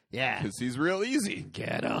boss Yeah. because he's real easy.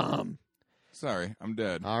 Get him. Sorry, I'm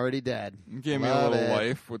dead. Already dead. You gave me a Love little it.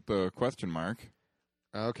 life with the question mark.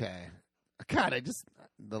 Okay. God,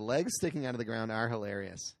 the legs sticking out of the ground are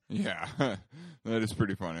hilarious. Yeah, that is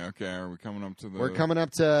pretty funny. Okay, are we coming up to the? We're coming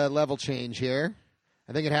up to level change here.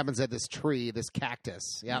 I think it happens at this tree, this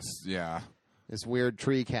cactus. Yep. Yeah. This weird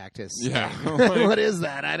tree cactus. Yeah. thing. What is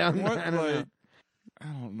that? I don't know. I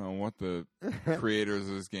don't know what the creators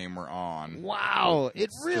of this game were on. Wow, it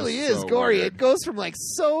It's really just is so gory. weird. It goes from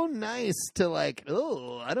so nice to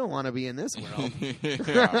oh, I don't want to be in this world.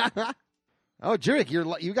 Yeah. Oh, Jurek,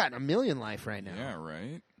 you got 1,000,000 life right now. Yeah,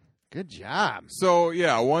 right. Good job. So,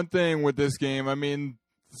 yeah, one thing with this game, I mean,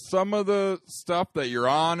 some of the stuff that you're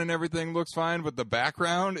on and everything looks fine, but the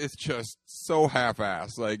background is just so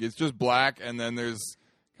half-assed. Like, it's just black, and then there's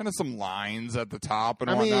kind of some lines at the top and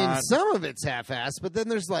I mean, whatnot. some of it's half-assed, but then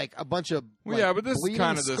there's a bunch of Well, yeah, but this is bleeding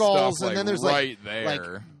kind of the skulls, stuff and then there's right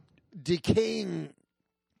there. decaying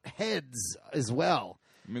heads as well.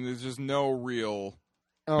 I mean, there's just no real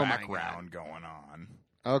Oh background going on.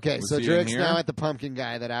 my God. Okay, Was so he in Jurek's here? now at the pumpkin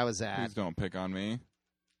guy that I was at. Please don't pick on me.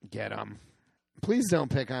 Get him. Please don't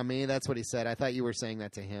pick on me. That's what he said. I thought you were saying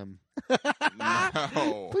that to him.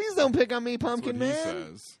 No. Please don't pick on me, That's pumpkin what he man.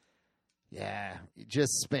 says. Yeah,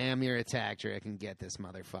 just spam your attack, Jurek, and get this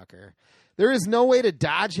motherfucker. There is no way to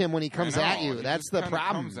dodge him when he comes I know. at you. He That's just the kinda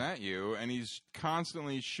problem. Comes at you, and he's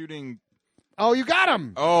constantly shooting. Oh, you got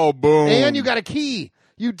him. Oh, boom! And you got a key.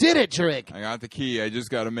 You did it, Jurek. I got the key. I just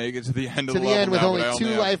got to make it to the end of To the the level end with now, only but I 2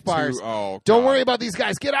 have life bars. Oh, Don't God. worry about these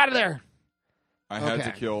guys. Get out of there. I had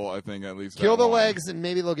Okay. to kill. I think at least Kill that the one. legs, and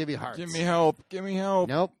maybe they'll give you hearts. Give me help! Give me help!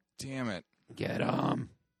 Nope. Damn it! Get him.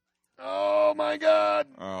 Oh, my God.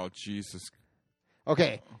 Oh, Jesus!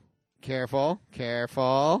 Okay. Careful.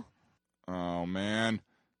 Careful. Oh man,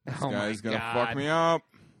 this Oh, guy's my gonna God. fuck me up.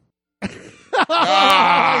 Oh,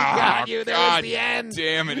 Ah, I got you. There God was the end.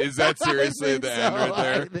 Damn it! Is that seriously I think the end so. right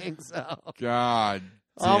there? I think so. God,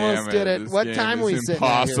 Almost damn did it. This What game time is we sitting at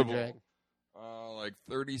here, impossible. Jake? Like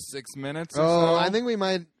 36 minutes. Or Oh, so? I think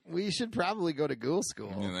we should probably go to Ghoul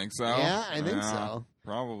School. You think so? Yeah, I think Yeah, so.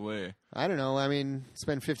 Probably. I don't know. I mean,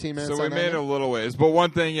 spend 15 minutes So we on made that. a little ways, but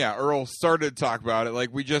one thing, yeah, Earl started to talk about it.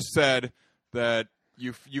 Like we just said, that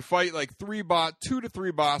you fight like 2 to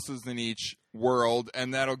 3 bosses in each world,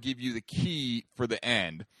 and that'll give you the key for the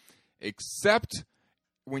end. Except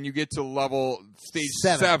when you get to stage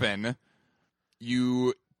 7,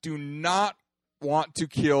 you do not want to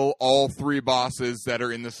kill all 3 bosses that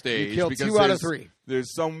are in the stage. You kill because 2 out of 3.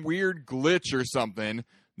 There's some weird glitch or something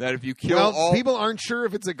that if you kill Well, all people aren't sure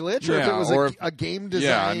if it's a glitch or if Yeah, it was or a game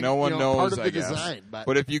design. no one knows, part of I the guess. design.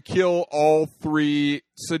 But if you kill all 3,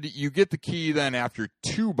 so you get the key then after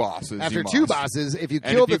 2 bosses. After you 2 must. bosses, if you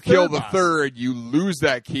And kill if you the kill third the boss, third, you lose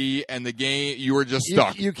that key, and the game you are just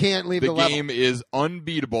stuck. You can't leave the the level. game is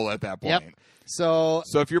unbeatable at that point. Yep. So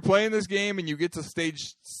So if you're playing this game and you get to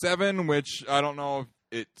stage 7, which I don't know if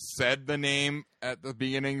it said the name at the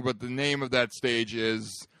beginning, but the name of that stage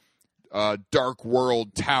is Dark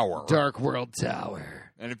World Tower. Dark World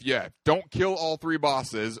Tower. And don't kill all 3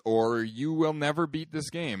 bosses, or you will never beat this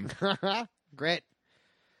game. Great.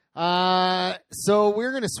 So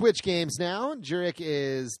we're going to switch games now. Jurek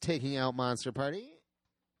is taking out Monster Party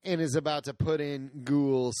and is about to put in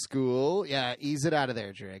Ghoul School. Yeah, ease it out of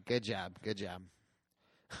there, Jurek. Good job. Good job.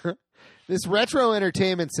 This retro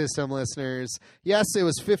entertainment system, listeners, yes, it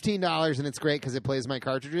was $15, and it's great because it plays my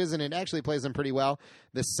cartridges, and it actually plays them pretty well.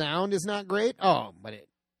 The sound is not great. Oh, but it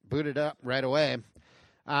booted up right away.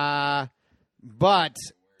 But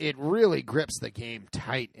it really grips the game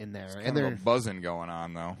tight in there. Kind of a buzzing going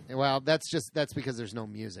on, though. Well, that's because there's no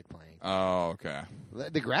music playing. Oh, okay.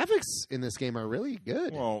 The graphics in this game are really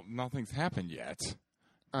good. Well, nothing's happened yet.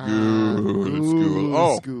 Ghoul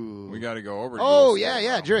Oh, School. we got to go over. Oh, Ghoul yeah, School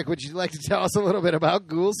yeah. now. Jurek, would you like to tell us a little bit about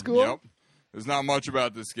Ghoul School? Yep. There's not much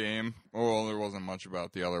about this game. Well, there wasn't much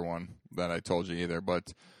about the other one that I told you either.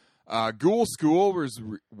 But Ghoul School was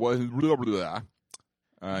yep,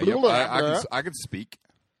 I can speak.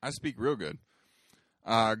 I speak real good.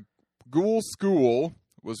 Ghoul School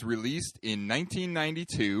was released in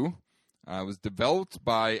 1992. It was developed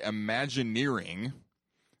by Imagineering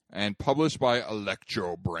and published by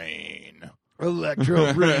Electro Brain.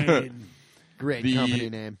 Electro Brain. Great company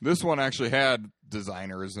name. This one actually had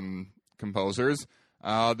designers and composers.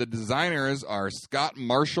 The designers are Scott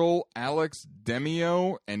Marshall, Alex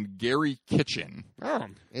Demio, and Gary Kitchen. Oh,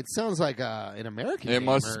 it sounds like an American It game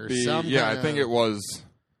must or be. some Yeah, kind I think of- it was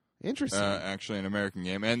Interesting. actually an American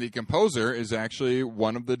game. And the composer is actually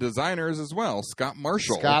one of the designers as well, Scott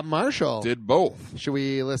Marshall. Scott Marshall. Did both. Should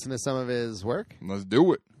we listen to some of his work? Let's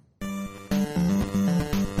do it.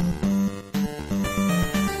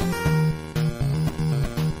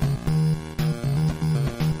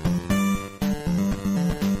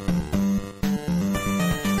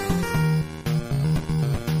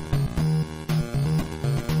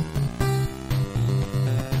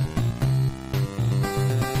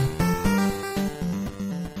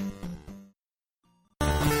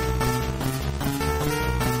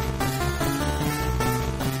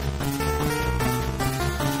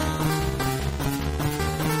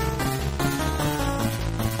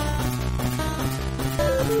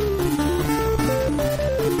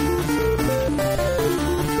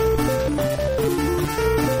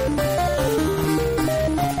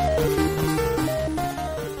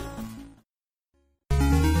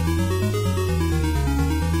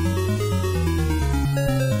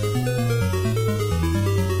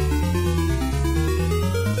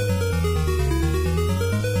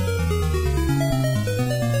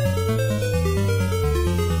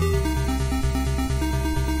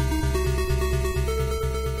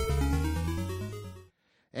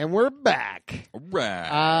 And we're back. Right.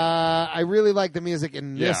 I really like the music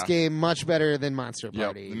in this Yeah. game much better than Monster Yep,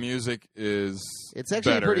 Party. the music is It's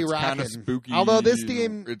actually better. pretty it's kind of rockin'. spooky. Although this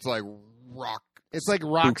game- it's like rock. It's like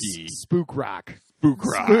rock, Spooky. spook rock. Spook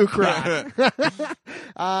rock. Spook rock.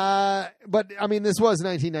 But I mean, this was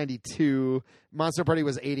 1992. Monster Party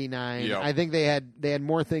was 89. Yep. I think they had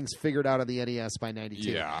more things figured out on the NES by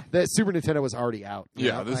 92. Yeah. The Super Nintendo was already out. you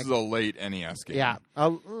Yeah, know, this like- is a late NES game. yeah,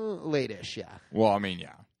 late-ish. Yeah, Well, I mean,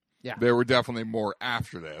 yeah. Yeah. There were definitely more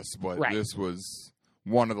after this, but Right. this was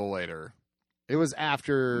one of the later it was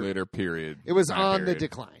after. period. It was time on the period.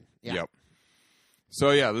 decline. Yeah. Yep.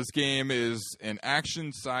 So yeah, this game is an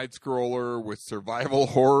action side scroller with survival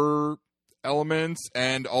horror elements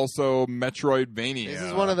and also Metroidvania. This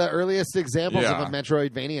is one of the earliest examples Yeah. of a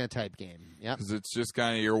Metroidvania type game. Yep. because it's just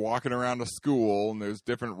kind of you're walking around a school and there's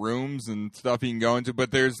different rooms and stuff you can go into, but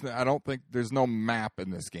I don't think there's no map in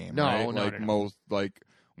this game. No, right? no, like no. most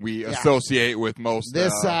we Yeah. associate with most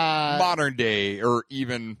This, modern day or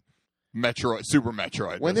even Super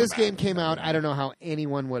Metroid. When doesn't this game matter. came out, I don't know how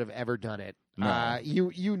anyone would have ever done it. No.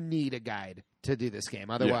 You need a guide to do this game,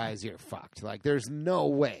 otherwise you're fucked. Like there's no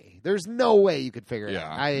way you could figure it Yeah,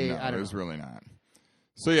 out. no, I don't there's know. really not.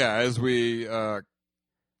 So yeah, as we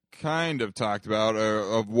kind of talked about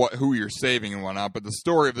of who you're saving and whatnot, but the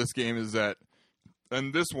story of this game is that,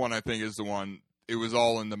 and this one I think is the one. It was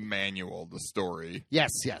all in the manual. The story. Yes.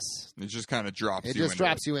 It just kind of drops. It you just into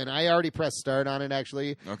drops you in. I already pressed start on it.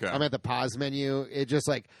 Actually, Okay. I'm at the pause menu. It just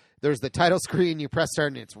like there's the title screen. You press start,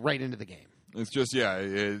 and it's right into the game. It's just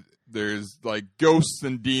there's like ghosts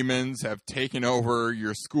and demons have taken over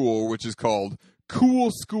your school, which is called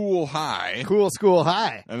Cool School High. Cool School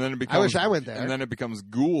High. And then it becomes. I wish I went there. And then it becomes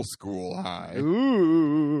Ghoul School High.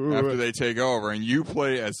 Ooh. After they take over, and you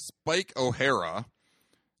play as Spike O'Hara,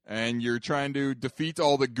 and you're trying to defeat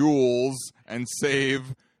all the ghouls and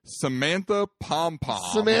save Samantha Pom Pom,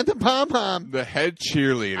 Samantha Pom Pom. the head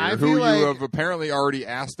cheerleader, I who feel you like- have apparently already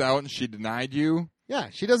asked out, and she denied you. Yeah,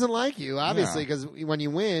 she doesn't like you, obviously, Yeah. because when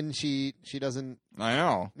you win, she doesn't. I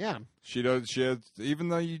know Yeah. she does. She has, even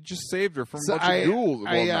though you just saved her from So a bunch of ghouls.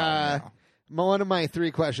 Well, no. One of my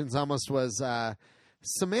 3 questions almost was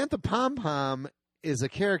Samantha Pom Pom is a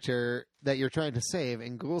character that you're trying to save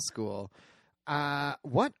in Ghoul School.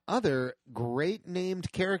 What other great named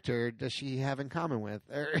character does she have in common with?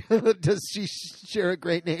 Or does she share a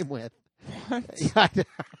great name with? What?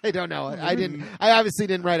 I don't know. I obviously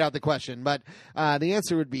didn't write out the question, but the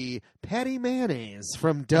answer would be Patty Mayonnaise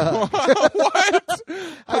from Doug. What?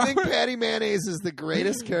 I think Patty Mayonnaise is the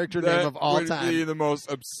greatest character name of all would time. be the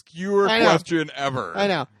most obscure I know. question ever. I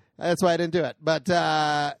know. That's why I didn't do it. But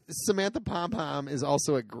Samantha Pom Pom is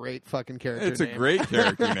also a great fucking character It's a name. great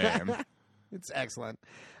character name. It's excellent.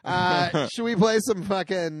 Should we play some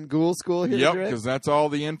fucking Ghoul School here? Yep, Drake? because that's all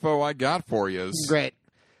the info I got for you. Great.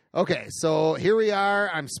 Okay, so here we are.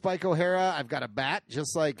 I'm Spike O'Hara. I've got a bat,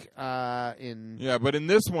 just like in. Yeah, but in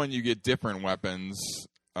this one you get different weapons.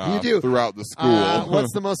 You do. Throughout the school.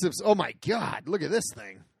 What's the most? Oh my God! Look at this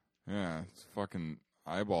thing. Yeah, it's fucking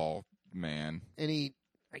eyeball man.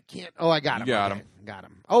 I can't. Oh, I got You him. got Okay, got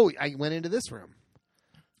him. Oh, I went into this room.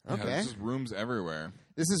 Okay, Yeah, there's just rooms everywhere.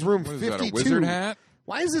 this is room What is 52. that? A wizard hat?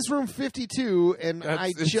 Why is this room 52? And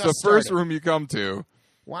It's just the first started? room you come to.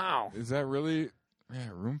 Wow. Is that really? Yeah,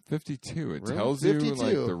 room 52. It Room tells 52. you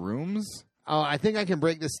like the rooms. Oh, I think I can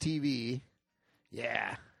break this TV.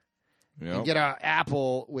 Yeah. Yep. And get an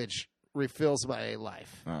apple, which refills my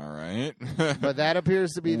life. All right. But that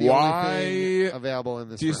appears to be the Why only thing available in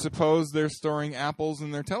this Do you room. suppose they're storing apples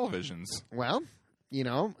in their televisions? Well,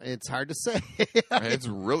 it's hard to say. It's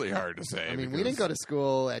really hard to say. I mean, we because didn't go to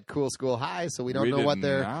school at Cool School High, so we don't we know did what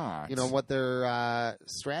their not. what their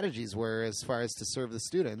strategies were as far as to serve the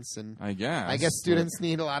students. And I guess students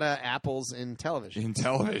need a lot of apples in television. in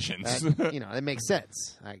televisions. That, it makes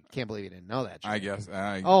sense. I can't believe you didn't know that. Jim. I guess.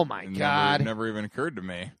 Oh my God! Never even occurred to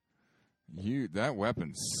me. That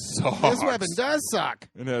weapon sucks. This weapon does suck.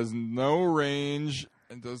 It has no range.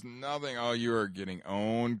 It does nothing. Oh, you are getting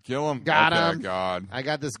owned. Kill him. Got okay, him. God. I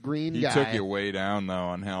got this green He guy. took you way down though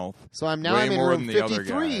on health. So I'm Way in more room than the other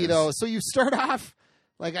 53 guys. though. So you start off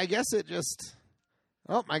like I guess it just.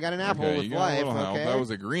 Oh, I got an apple Okay, with you got life. a little health. Okay. That was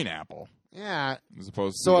a green apple. Yeah. As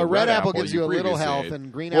opposed So to a the red apple gives you a little previously health, ate.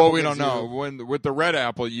 and green apple. Well, we gives don't know. you- With the red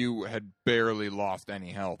apple, you had barely lost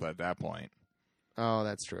any health at that point. Oh,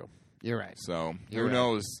 that's true. You're right. So You're who right.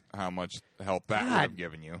 knows how much health that would God. have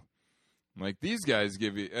given you? Like these guys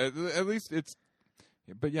give you at least it's.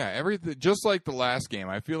 But yeah, everything just like the last game.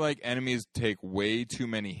 I feel like enemies take way too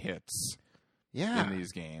many hits Yeah. in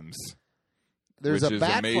these games. There's which a is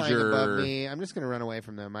bat flying major- above me. I'm just going to run away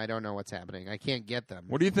from them. I don't know what's happening. I can't get them.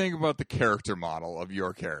 What do you think about the character model of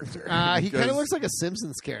your character? He kind Because of looks like a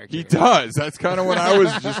Simpsons character. He does. That's kind of what I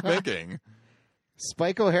was just thinking.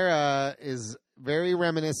 Spike O'Hara is very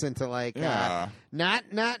reminiscent to like Yeah. not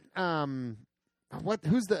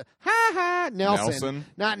who's the Nelson. Nelson?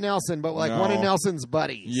 Not Nelson, but like No. one of Nelson's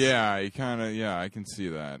buddies. Yeah, he kind of. Yeah, I can see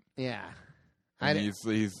that. Yeah. And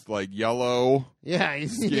he's like yellow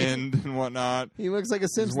He's skinned and whatnot. he looks like a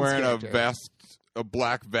Simpsons He's wearing character. a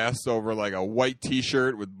black vest over like a white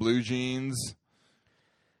T-shirt with blue jeans.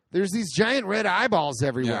 There's these giant red eyeballs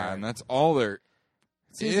everywhere. Yeah, and that's all there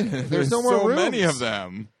is. There's no more so rooms. many of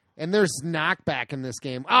them. And there's knockback in this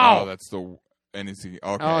game. Oh, Oh, that's the. And is he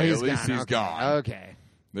okay? oh, he's at least gone. he's Okay. gone. Okay.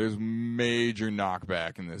 There's major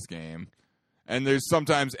knockback in this game. And there's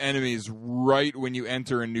sometimes enemies right when you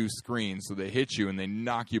enter a new screen, so they hit you and they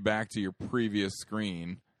knock you back to your previous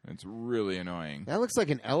screen. It's really annoying. That looks like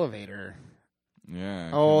an elevator.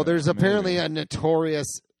 Yeah. Oh, kinda, there's apparently maybe. a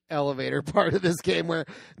notorious elevator part of this game where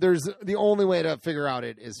there's the only way to figure out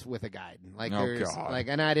it is with a guide. Like Oh, there's God. like,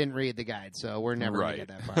 and I didn't read the guide, so we're never right.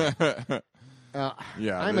 gonna get that far.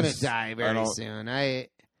 Yeah, I'm gonna this- die I very don't- soon.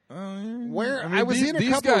 Where I was in a these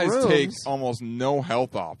couple guys rooms. take almost no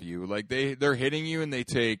health off you. Like they're hitting you and they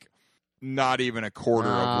take not even a quarter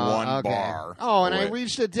of one okay. bar. Oh, and I away.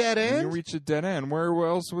 reached a dead And end. you reach a dead end. Where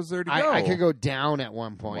else was there to go? I could go down at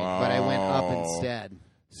one point, but I went up Wow. instead.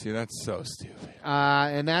 See, that's so stupid.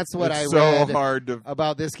 And that's what it's I read so hard to.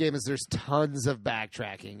 about this game is there's tons of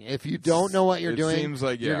backtracking. If you don't know what you're It doing, seems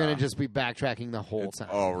like, you're yeah. going to just be backtracking the whole time.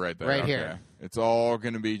 Oh, right there. Right okay. here. It's all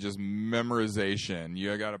going to be just memorization.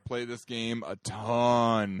 You got to play this game a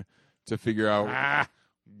ton to figure out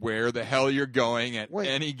where the hell you're going at Wait.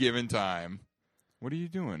 any given time. What are you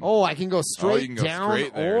doing? Oh, I can go straight you can go down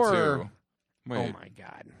straight there, or too. Wait, oh my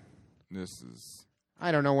god. this is.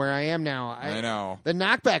 I don't know where I am now. I know. The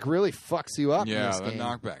knockback really fucks you up in Yeah, this the game.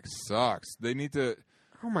 knockback sucks. They need to.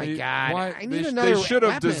 Oh my they- god. why- I need they, another They should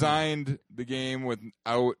have weapon. designed the game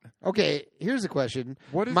without. Okay, here's a question.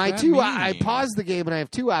 What does My that two mean? I paused the game and I have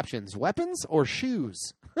two options: weapons or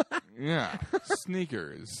shoes. Yeah,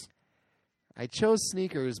 sneakers. I chose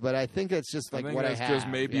sneakers, but I think it's just like I think what I that's have. just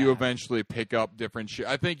maybe yeah. you eventually pick up different shit.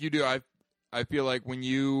 I think you do. I feel like when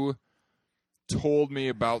you told me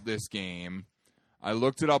about this game, I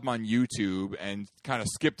looked it up on YouTube and kind of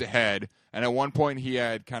skipped ahead. And at one point, he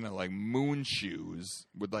had kind of like moon shoes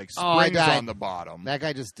with like Oh, I springs died. on the bottom, That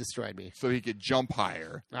guy just destroyed me. so he could jump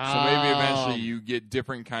higher. So Oh. maybe eventually you get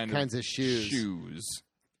different kinds of shoes. Shoes.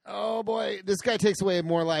 Oh boy, this guy takes away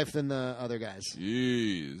more life than the other guys.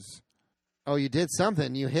 Jeez. Oh, you did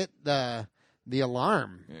something. You hit the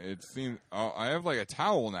alarm. It seems. Oh, I have like a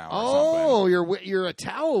towel now. Or Oh, you're a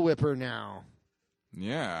towel whipper now. something.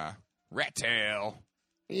 Yeah. Rat tail.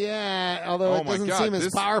 Yeah, although Oh it my doesn't God, seem as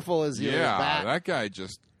this- powerful as your Yeah, bat. that guy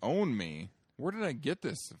just owned me. Where did I get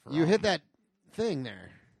this from? You hit that thing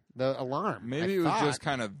there, the alarm. Maybe I it was thought. just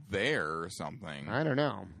kind of there or something. I don't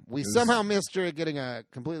know. We It's- somehow missed her getting a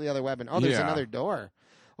completely other weapon. Oh, there's Yeah. another door.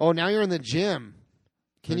 Oh, now you're in the gym.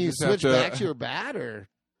 Can You you just have switch to- back to your bat or?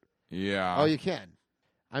 Yeah. Oh, you can.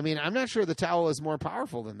 I mean, I'm not sure the towel is more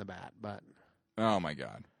powerful than the bat, but Oh my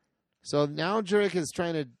God. so now Jurek is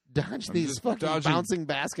trying to dodge I'm these just fucking dodging bouncing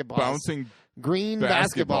basketballs. Bouncing. Green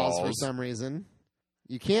basketballs for basketballs. some reason.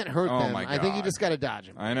 You can't hurt Oh, them. my I think you God. just got to dodge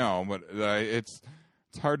them. I know, but it's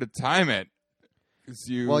hard to time it. 'Cause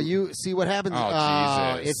You see what happens.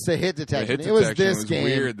 Oh, Jesus. It's the hit the detection. hit It was detection this was game.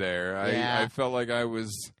 weird there. Yeah. I felt like I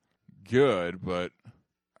was good, but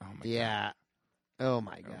oh my Yeah. Oh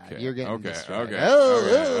my God. Okay. You're getting Okay. destroyed. Okay. Oh,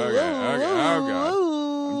 Okay. Oh, God.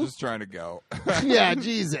 oh, I'm just trying to go. yeah,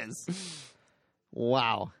 Jesus.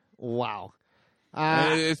 Wow.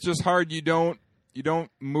 And it's just hard. You don't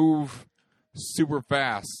move super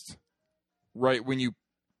fast right when you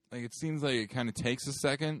like. It seems like it kind of takes a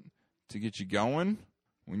second to get you going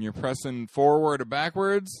when you're pressing forward or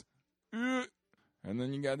backwards, and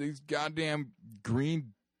then you got these goddamn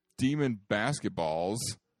green demon basketballs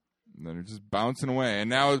that are just bouncing away. And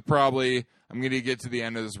now it's probably I'm going to get to the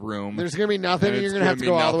end of this room. There's going to be nothing, and And you're it's going to have to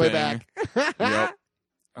go gonna be all the way nothing. back. Yep.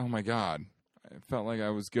 Oh my God! I felt like I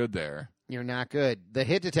was good there. You're not good. The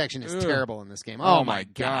hit detection is Ugh. terrible in this game. Oh my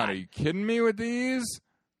God. Are you kidding me with these?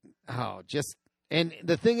 Oh, just and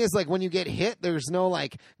the thing is, like, when you get hit, there's no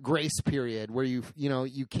like grace period where you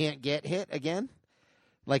can't get hit again,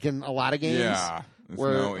 like in a lot of games. Yeah. There's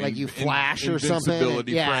Where no like you flash or something.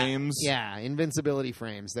 invincibility Yeah, frames. Yeah, invincibility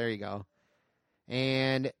frames. There you go.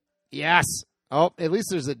 And yes. Oh, at least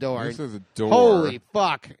there's a door. This is a door. Holy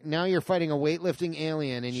fuck. Now you're fighting a weightlifting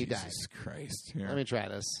alien and you die. Jesus Christ. Here. Let me try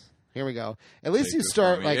this. Here we go. At least Take you this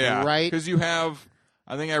start from me. like right. Because you have,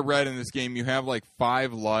 I think I read in this game, you have like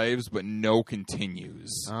 5 lives, but no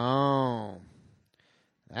continues. Oh.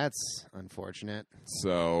 That's unfortunate.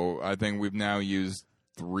 So I think we've now used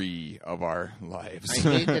 3 of our lives. I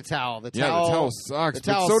hate the towel. The Yeah, towel, the towel sucks. The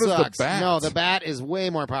towel but so sucks. does the bat. No, the bat is way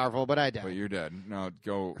more powerful, but I But died. you're dead. No,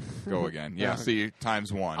 go again. Yeah, see,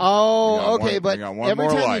 times 1. Oh, We got okay, one- but we got one every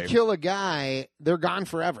more time life. you kill a guy, they're gone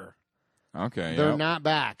forever. Okay, They're yep. not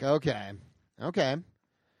back. Okay.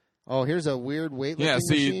 Oh, here's a weird weightlifting Yeah,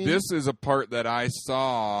 see, machine. this is a part that I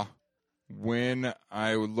saw when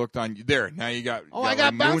I looked on. There, now you got. Oh, got I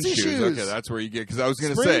got like moon bouncy shoes. Okay, that's where you get. Because I was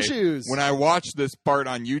going to Spring say, shoes. when I watched this part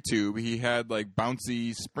on YouTube, he had like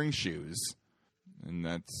bouncy spring shoes, and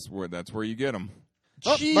that's where you get them.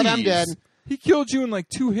 Oh, but I'm dead. He killed you in like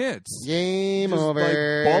 2 hits. Game Just, over.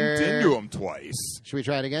 Like, bumped into him twice. Should we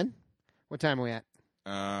try it again? What time are we at?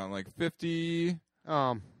 Like 50.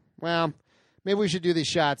 Well, maybe we should do these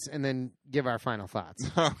shots and then give our final thoughts.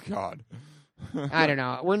 Oh God. I don't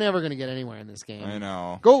know. We're never going to get anywhere in this game. I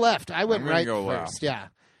know. Go left. I went I'm gonna right go first. left. Yeah.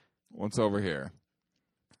 What's over here?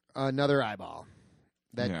 Another eyeball.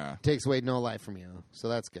 That Yeah. takes away no life from you. So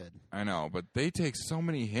that's good. I know, but they take so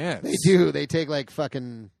many hits. They do. They take like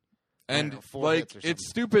fucking I don't And know, 4 like hits or something. it's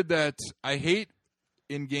stupid that I hate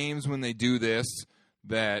in games when they do this,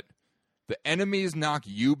 that the enemies knock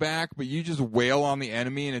you back, but you just wail on the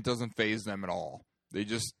enemy and it doesn't phase them at all.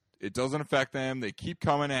 It doesn't affect them. They keep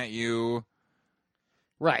coming at you.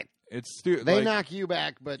 Right. It's stupid. They knock you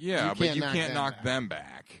back, but yeah, you but can't you knock can't knock them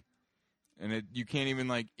back. And you can't even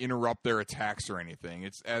like interrupt their attacks or anything.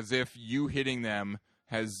 It's as if you hitting them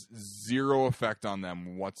has 0 effect on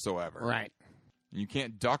them whatsoever. Right. You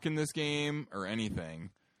can't duck in this game or anything.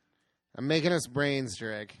 I'm making us brains,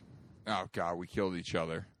 Drake. Oh God, we killed each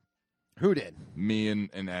other. Who did? Me and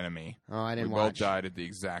an enemy. Oh, I didn't we both watch. died at the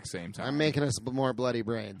exact same time. I'm making us more bloody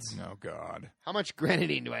brains. Oh God. How much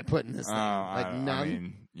grenadine do I put in this thing? Like none? I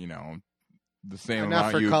mean, the same Enough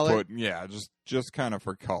amount for you color? put. Yeah, just kind of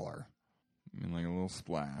for color. I mean, like a little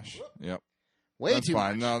splash. Yep. Way That's too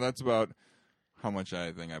fine. much. No, that's about how much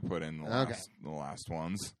I think I put in Okay. the last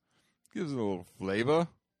ones. Gives it a little flavor.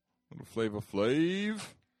 Little flav.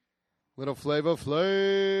 Little Flavor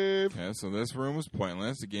Flav. Okay, so this room was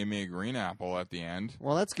pointless. It gave me a green apple at the end.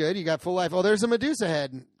 Well, that's good. You got full life. Oh, there's a Medusa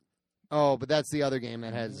head. Oh, but that's the other game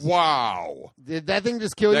that has. Wow. Did that thing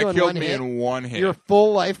just kill you That in killed one me hit? in one hit. Your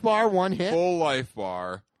full life bar, one hit? Full life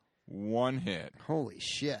bar, one hit. Holy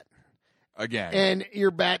shit. Again. And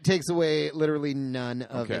your bat takes away literally none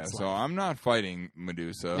of Okay, its so life. I'm not fighting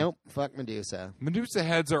Medusa. Nope. Fuck Medusa. Medusa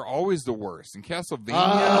heads are always the worst. In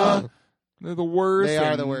Castlevania, they're the worst. They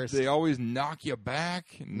are and the worst. They always knock you back,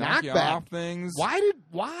 knock you Knockback? off things.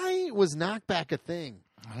 Why was knockback a thing?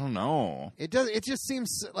 I don't know. It just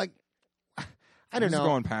seems like I I'm don't just know.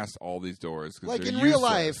 going past all these doors. 'Cause Like they're in real useless.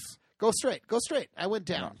 life, go straight. I went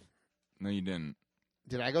down. No, you didn't.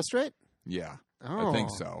 Did I go straight? Yeah, Oh, I think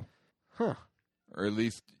so. Huh. Or at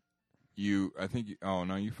least you. I think. Oh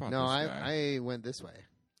no, you fought No, this guy. I went this way.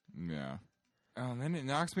 Yeah. Oh, and then it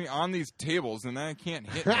knocks me on these tables, and then I can't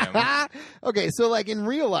hit him. Okay, so like in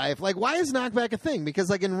real life, like why is knockback a thing? Because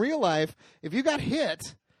like in real life, if you got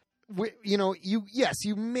hit,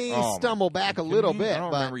 you may Oh, stumble back a Kidding little me? bit, I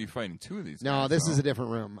don't but remember you fighting 2 of these. no, guys, this though. is a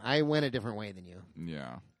different room. I went a different way than you.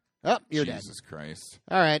 Yeah. Oh, you're dead. Jesus Christ.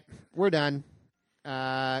 All right, we're done.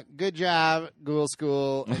 Good job, Ghoul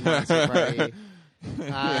School and Monster Party.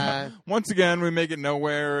 Yeah. Once again, we make it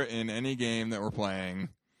nowhere in any game that we're playing.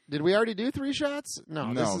 Did we already do 3 shots?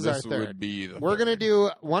 No, this is our third. Would be the We're third. going to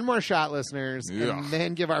do one more shot, listeners, Yeah. and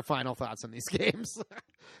then give our final thoughts on these games.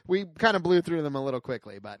 We kind of blew through them a little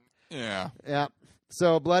quickly, but Yeah. yeah.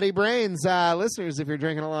 So, Bloody Brains, listeners, if you're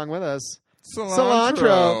drinking along with us,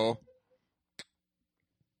 Cilantro.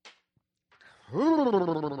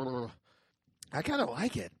 I kind of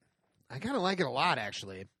like it. I kind of like it a lot,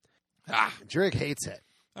 actually. Ah, Drake hates it.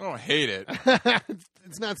 I don't hate it,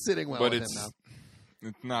 It's not sitting well but with him, though.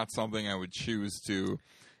 it's not something I would choose to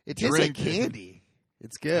It tastes like drink it. candy.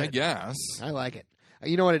 It's good. I guess. I like it.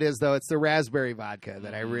 You know what it is, though? It's the raspberry vodka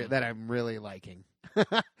that that I'm really liking.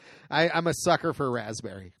 I'm a sucker for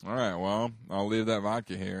raspberry. All right, well, I'll leave that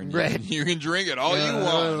vodka here, and Right. you can drink it all you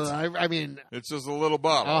want. I mean, It's just a little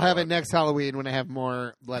bottle. I'll have it next Halloween when I have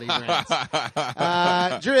more Bloody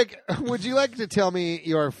Brains. Drake, would you like to tell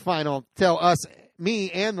us,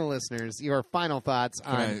 me and the listeners, your final thoughts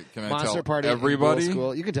on can I Monster tell Party everybody? and Ghoul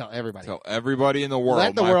School? You can tell everybody. Tell everybody in the world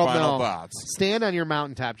Let the my world final know. thoughts. Stand on your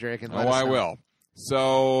mountaintop, Drake, and let us I know. will.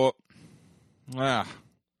 So, I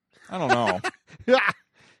don't know.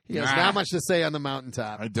 He has Nah. not much to say on the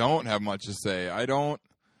mountaintop. I don't have much to say. I don't.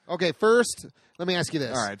 Okay, first, let me ask you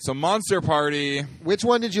this. All right, so Monster Party. Which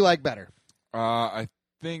one did you like better? I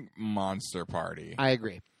think Monster Party. I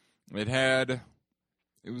agree. It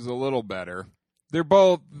was a little better. They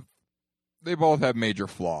both have major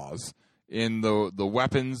flaws in the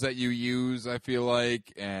weapons that you use, I feel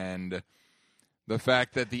like, and the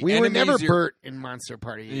fact that the We were enemies never Bert in Monster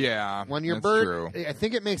Party. Yeah, When you're that's Bert, true. I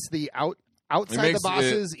think it makes the outside makes the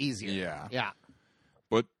bosses easier. Yeah. Yeah.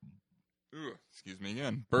 But excuse me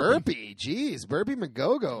again, Burpee. Jeez. Burpee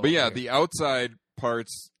McGogo. But yeah, the outside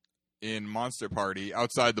parts in Monster Party,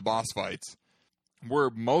 outside the boss fights, were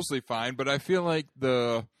mostly fine. But I feel like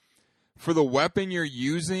for the weapon you're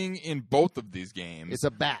using in both of these games, it's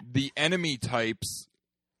a bat. the enemy types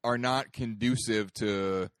are not conducive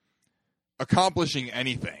to accomplishing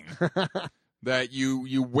anything. That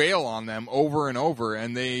you wail on them over and over,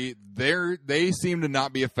 and they seem to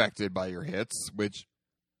not be affected by your hits, which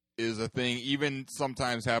is a thing even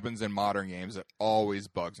sometimes happens in modern games that always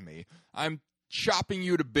bugs me. I'm chopping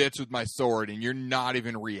you to bits with my sword, and you're not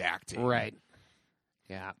even reacting. Right.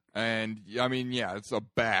 Yeah. And I mean, yeah, it's a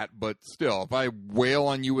bat, but still, if I wail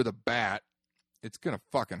on you with a bat, it's gonna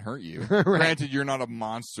fucking hurt you. Right. Granted, you're not a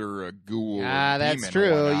monster, a ghoul. Ah, a that's demon or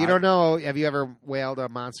true. whatnot. You don't know. Have you ever wailed a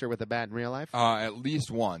monster with a bat in real life? At least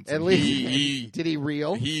once. At And least. Did he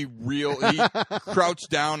reel? He crouched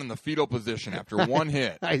down in the fetal position after one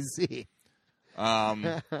hit. I see.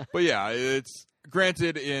 But yeah, it's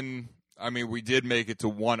granted we did make it to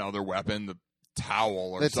one other weapon, the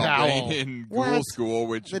towel or The something towel. in What? Ghoul School,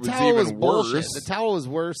 which The was towel even was bullshit. worse. The towel was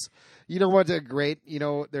worse. You know what?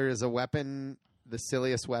 There is a weapon, the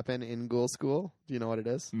silliest weapon in Ghoul School. Do you know what it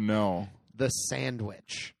is? No. The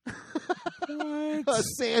sandwich. What? A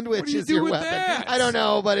sandwich What do you is do your with weapon. that? I don't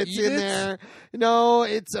know, but it's Eat in it? there. No,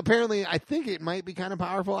 it's apparently. I think it might be kind of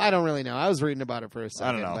powerful. I don't really know. I was reading about it for a second.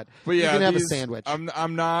 I don't know. But yeah, you can have a these- sandwich.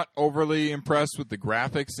 I'm not overly impressed with the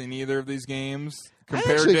graphics in either of these games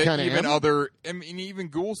compared actually to kinda even am. other. I mean, even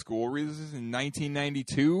Ghoul School. This is in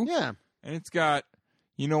 1992. yeah. And it's got,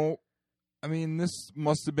 this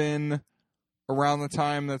must have been around the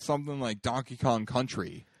time that something like Donkey Kong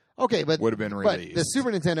Country Okay, but would have been released. But the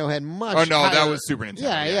Super Nintendo had much. Oh no, that higher- was Super Nintendo.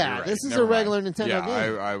 Yeah, yeah. you're right. This is Never a regular mind. Nintendo yeah,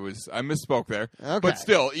 game. I misspoke there. Okay. But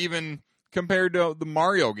still, even compared to the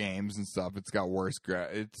Mario games and stuff, it's got worse. I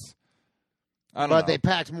don't know. But they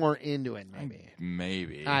packed more into it, maybe.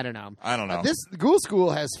 Maybe. I don't know. I don't know. This Ghoul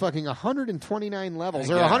School has fucking 129 levels,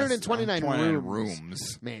 or 129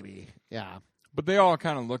 rooms. maybe. Yeah. But they all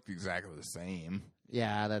kind of looked exactly the same,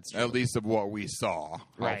 Yeah, that's true. at least of what we saw, how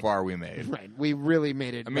Right. far we made. Right. We really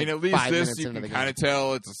made it. I mean, like at least 5 this minutes you into can the kind game. of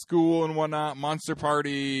tell it's a school and whatnot. Monster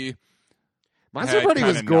Party. Monster had Party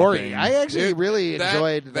was kinda gory. nothing. I actually really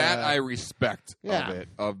enjoyed that. I respect Yeah. of it,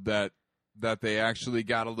 of that they actually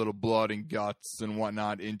got a little blood and guts and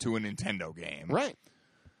whatnot into a Nintendo game. Right.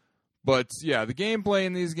 But yeah, the gameplay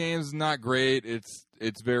in these games is not great. It's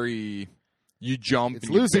very you jump It's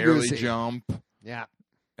and you barely loosey-goosey. jump, Yeah.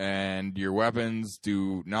 and your weapons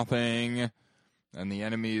do nothing, and the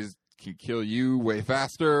enemies can kill you way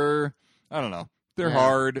faster. I don't know. They're Yeah.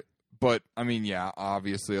 hard, but I mean, yeah,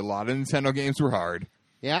 obviously a lot of Nintendo games were hard.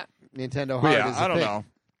 Yeah. Nintendo But Hard yeah, is a I don't thing. know.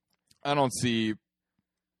 I don't see.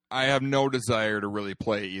 I have no desire to really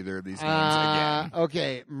play either of these games again.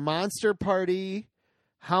 Okay, Monster Party.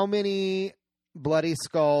 How many bloody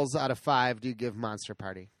skulls out of 5 do you give Monster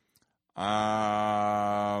Party?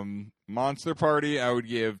 Monster Party, I would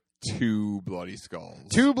give 2 bloody skulls.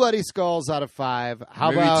 2 bloody skulls out of 5.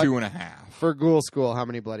 How Maybe about 2.5? for Ghoul School? How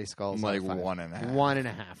many bloody skulls? Like out of 5? 1.5.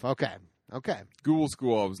 1.5. Okay. Ghoul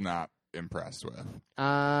School, I was not impressed with.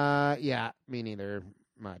 Yeah, me neither.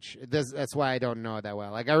 Much. That's why I don't know it that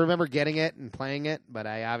well. Like, I remember getting it and playing it, but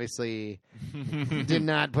I obviously did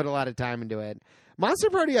not put a lot of time into it.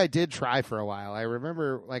 Monster Party, I did try for a while. I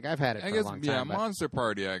remember, like, I've had it for a long time. Yeah, but Monster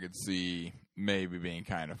Party, I could see maybe being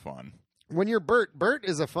kind of fun. when you're Bert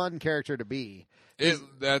is a fun character to be.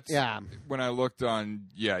 When I looked on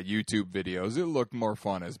YouTube videos, it looked more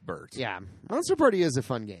fun as Bert. Yeah, Monster Party is a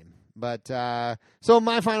fun game. But so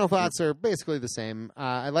my final thoughts are basically the same.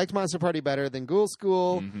 I liked Monster Party better than Ghoul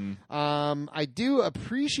School. Mm-hmm. I do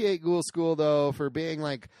appreciate Ghoul School though for being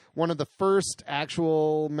like one of the first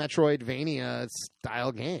actual Metroidvania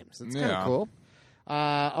style games. It's kind of cool.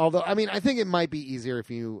 Although I mean, I think it might be easier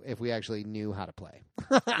if we actually knew how to play.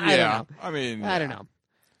 I don't know.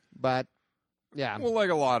 But yeah. Well, like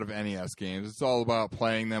a lot of NES games, it's all about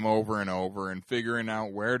playing them over and over and figuring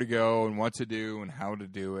out where to go and what to do and how to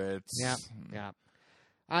do it. Yeah.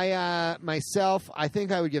 I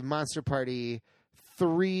think I would give Monster Party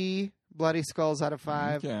 3 Bloody Skulls out of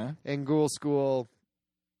 5. Okay. And Ghoul School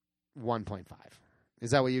 1.5.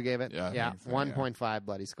 Is that what you gave it? Yeah. 1.5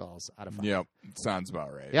 Bloody Skulls out of 5. Yep. Sounds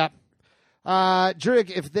about right. Yep. Jurek,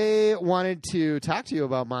 if they wanted to talk to you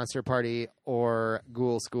about Monster Party or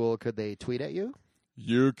Ghoul School, could they tweet at you?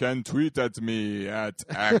 You can tweet at me at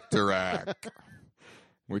Actorac,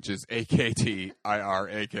 which is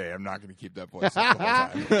AKTIRAK. I'm not going to keep that voice up the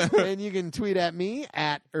whole time. And you can tweet at me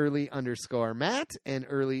at early_Matt, and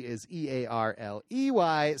early is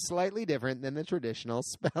EARLEY, slightly different than the traditional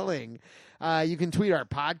spelling. You can tweet our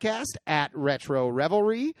podcast at Retro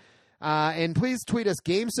Revelry. And please tweet us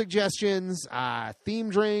game suggestions, theme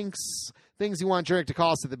drinks, things you want Jurek to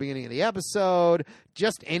call us at the beginning of the episode,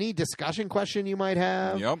 just any discussion question you might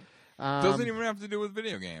have. Yep. Doesn't even have to do with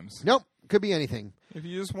video games. Nope. Could be anything. If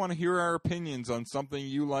you just want to hear our opinions on something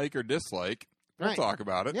you like or dislike, we'll talk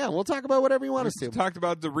about it. Yeah, we'll talk about whatever you want us to. We talked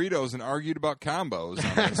about Doritos and argued about combos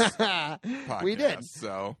on this podcast. We did.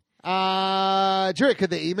 So, Jurek, could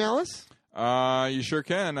they email us? You sure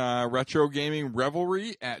can.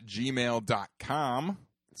 retrogamingrevelry@gmail.com.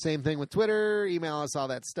 Same thing with Twitter. Email us all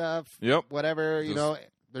that stuff. Yep. Whatever,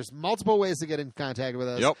 there's multiple ways to get in contact with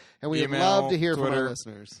us. Yep. And we would Email, love to hear Twitter. from our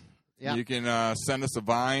listeners. Yep. You can send us a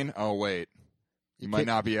Vine. Oh, wait. You might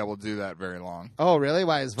not be able to do that very long. Oh, really?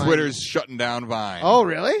 Why is Vine? Twitter's shutting down Vine. Oh,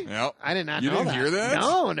 really? Yep. I did not know that. You didn't hear that?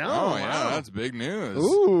 No. Oh, wow. yeah. That's big news.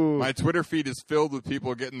 Ooh. My Twitter feed is filled with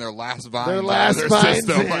people getting their last Vine Their out last of their Vines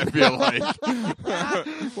system, in. I feel like.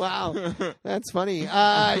 Wow. That's funny. You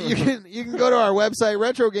can go to our website,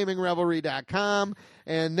 retrogamingrevelry.com,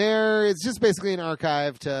 and there it's just basically an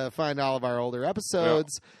archive to find all of our older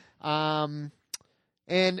episodes. Yep.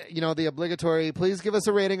 And, the obligatory, please give us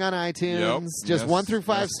a rating on iTunes. Yep. Just 1 through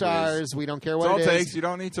 5 stars. Please. We don't care what That's all it it is. takes. You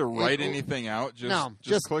don't need to write anything out.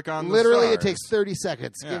 Just click on the literally, stars. it takes 30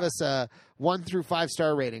 seconds. Yeah. Give us a 1 through 5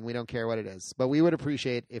 star rating. We don't care what it is. But we would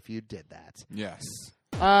appreciate if you did that. Yes.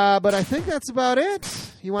 But I think that's about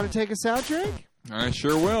it. You want to take us out, Drake? I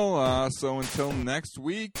sure will. So until next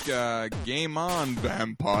week, game on,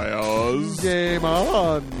 vampires. Game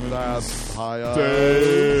on, vampires.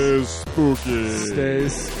 Stay spooky. Stay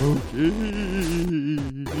spooky.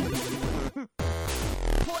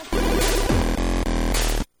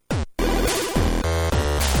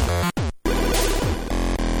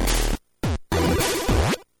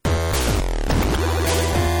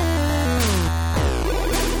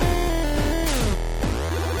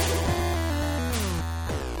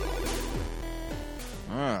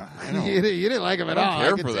 You didn't like him at all. I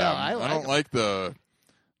don't care for tell. them. I don't like the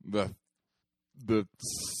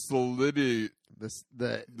solidity, the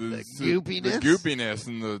goopiness. the goopiness,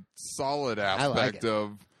 and the solid aspect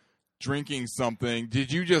of drinking something.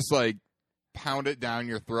 Did you just pound it down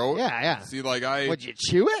your throat? Yeah. See, Would you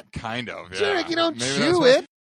chew it? Kind of. Yeah. Jurek, you don't Maybe chew it.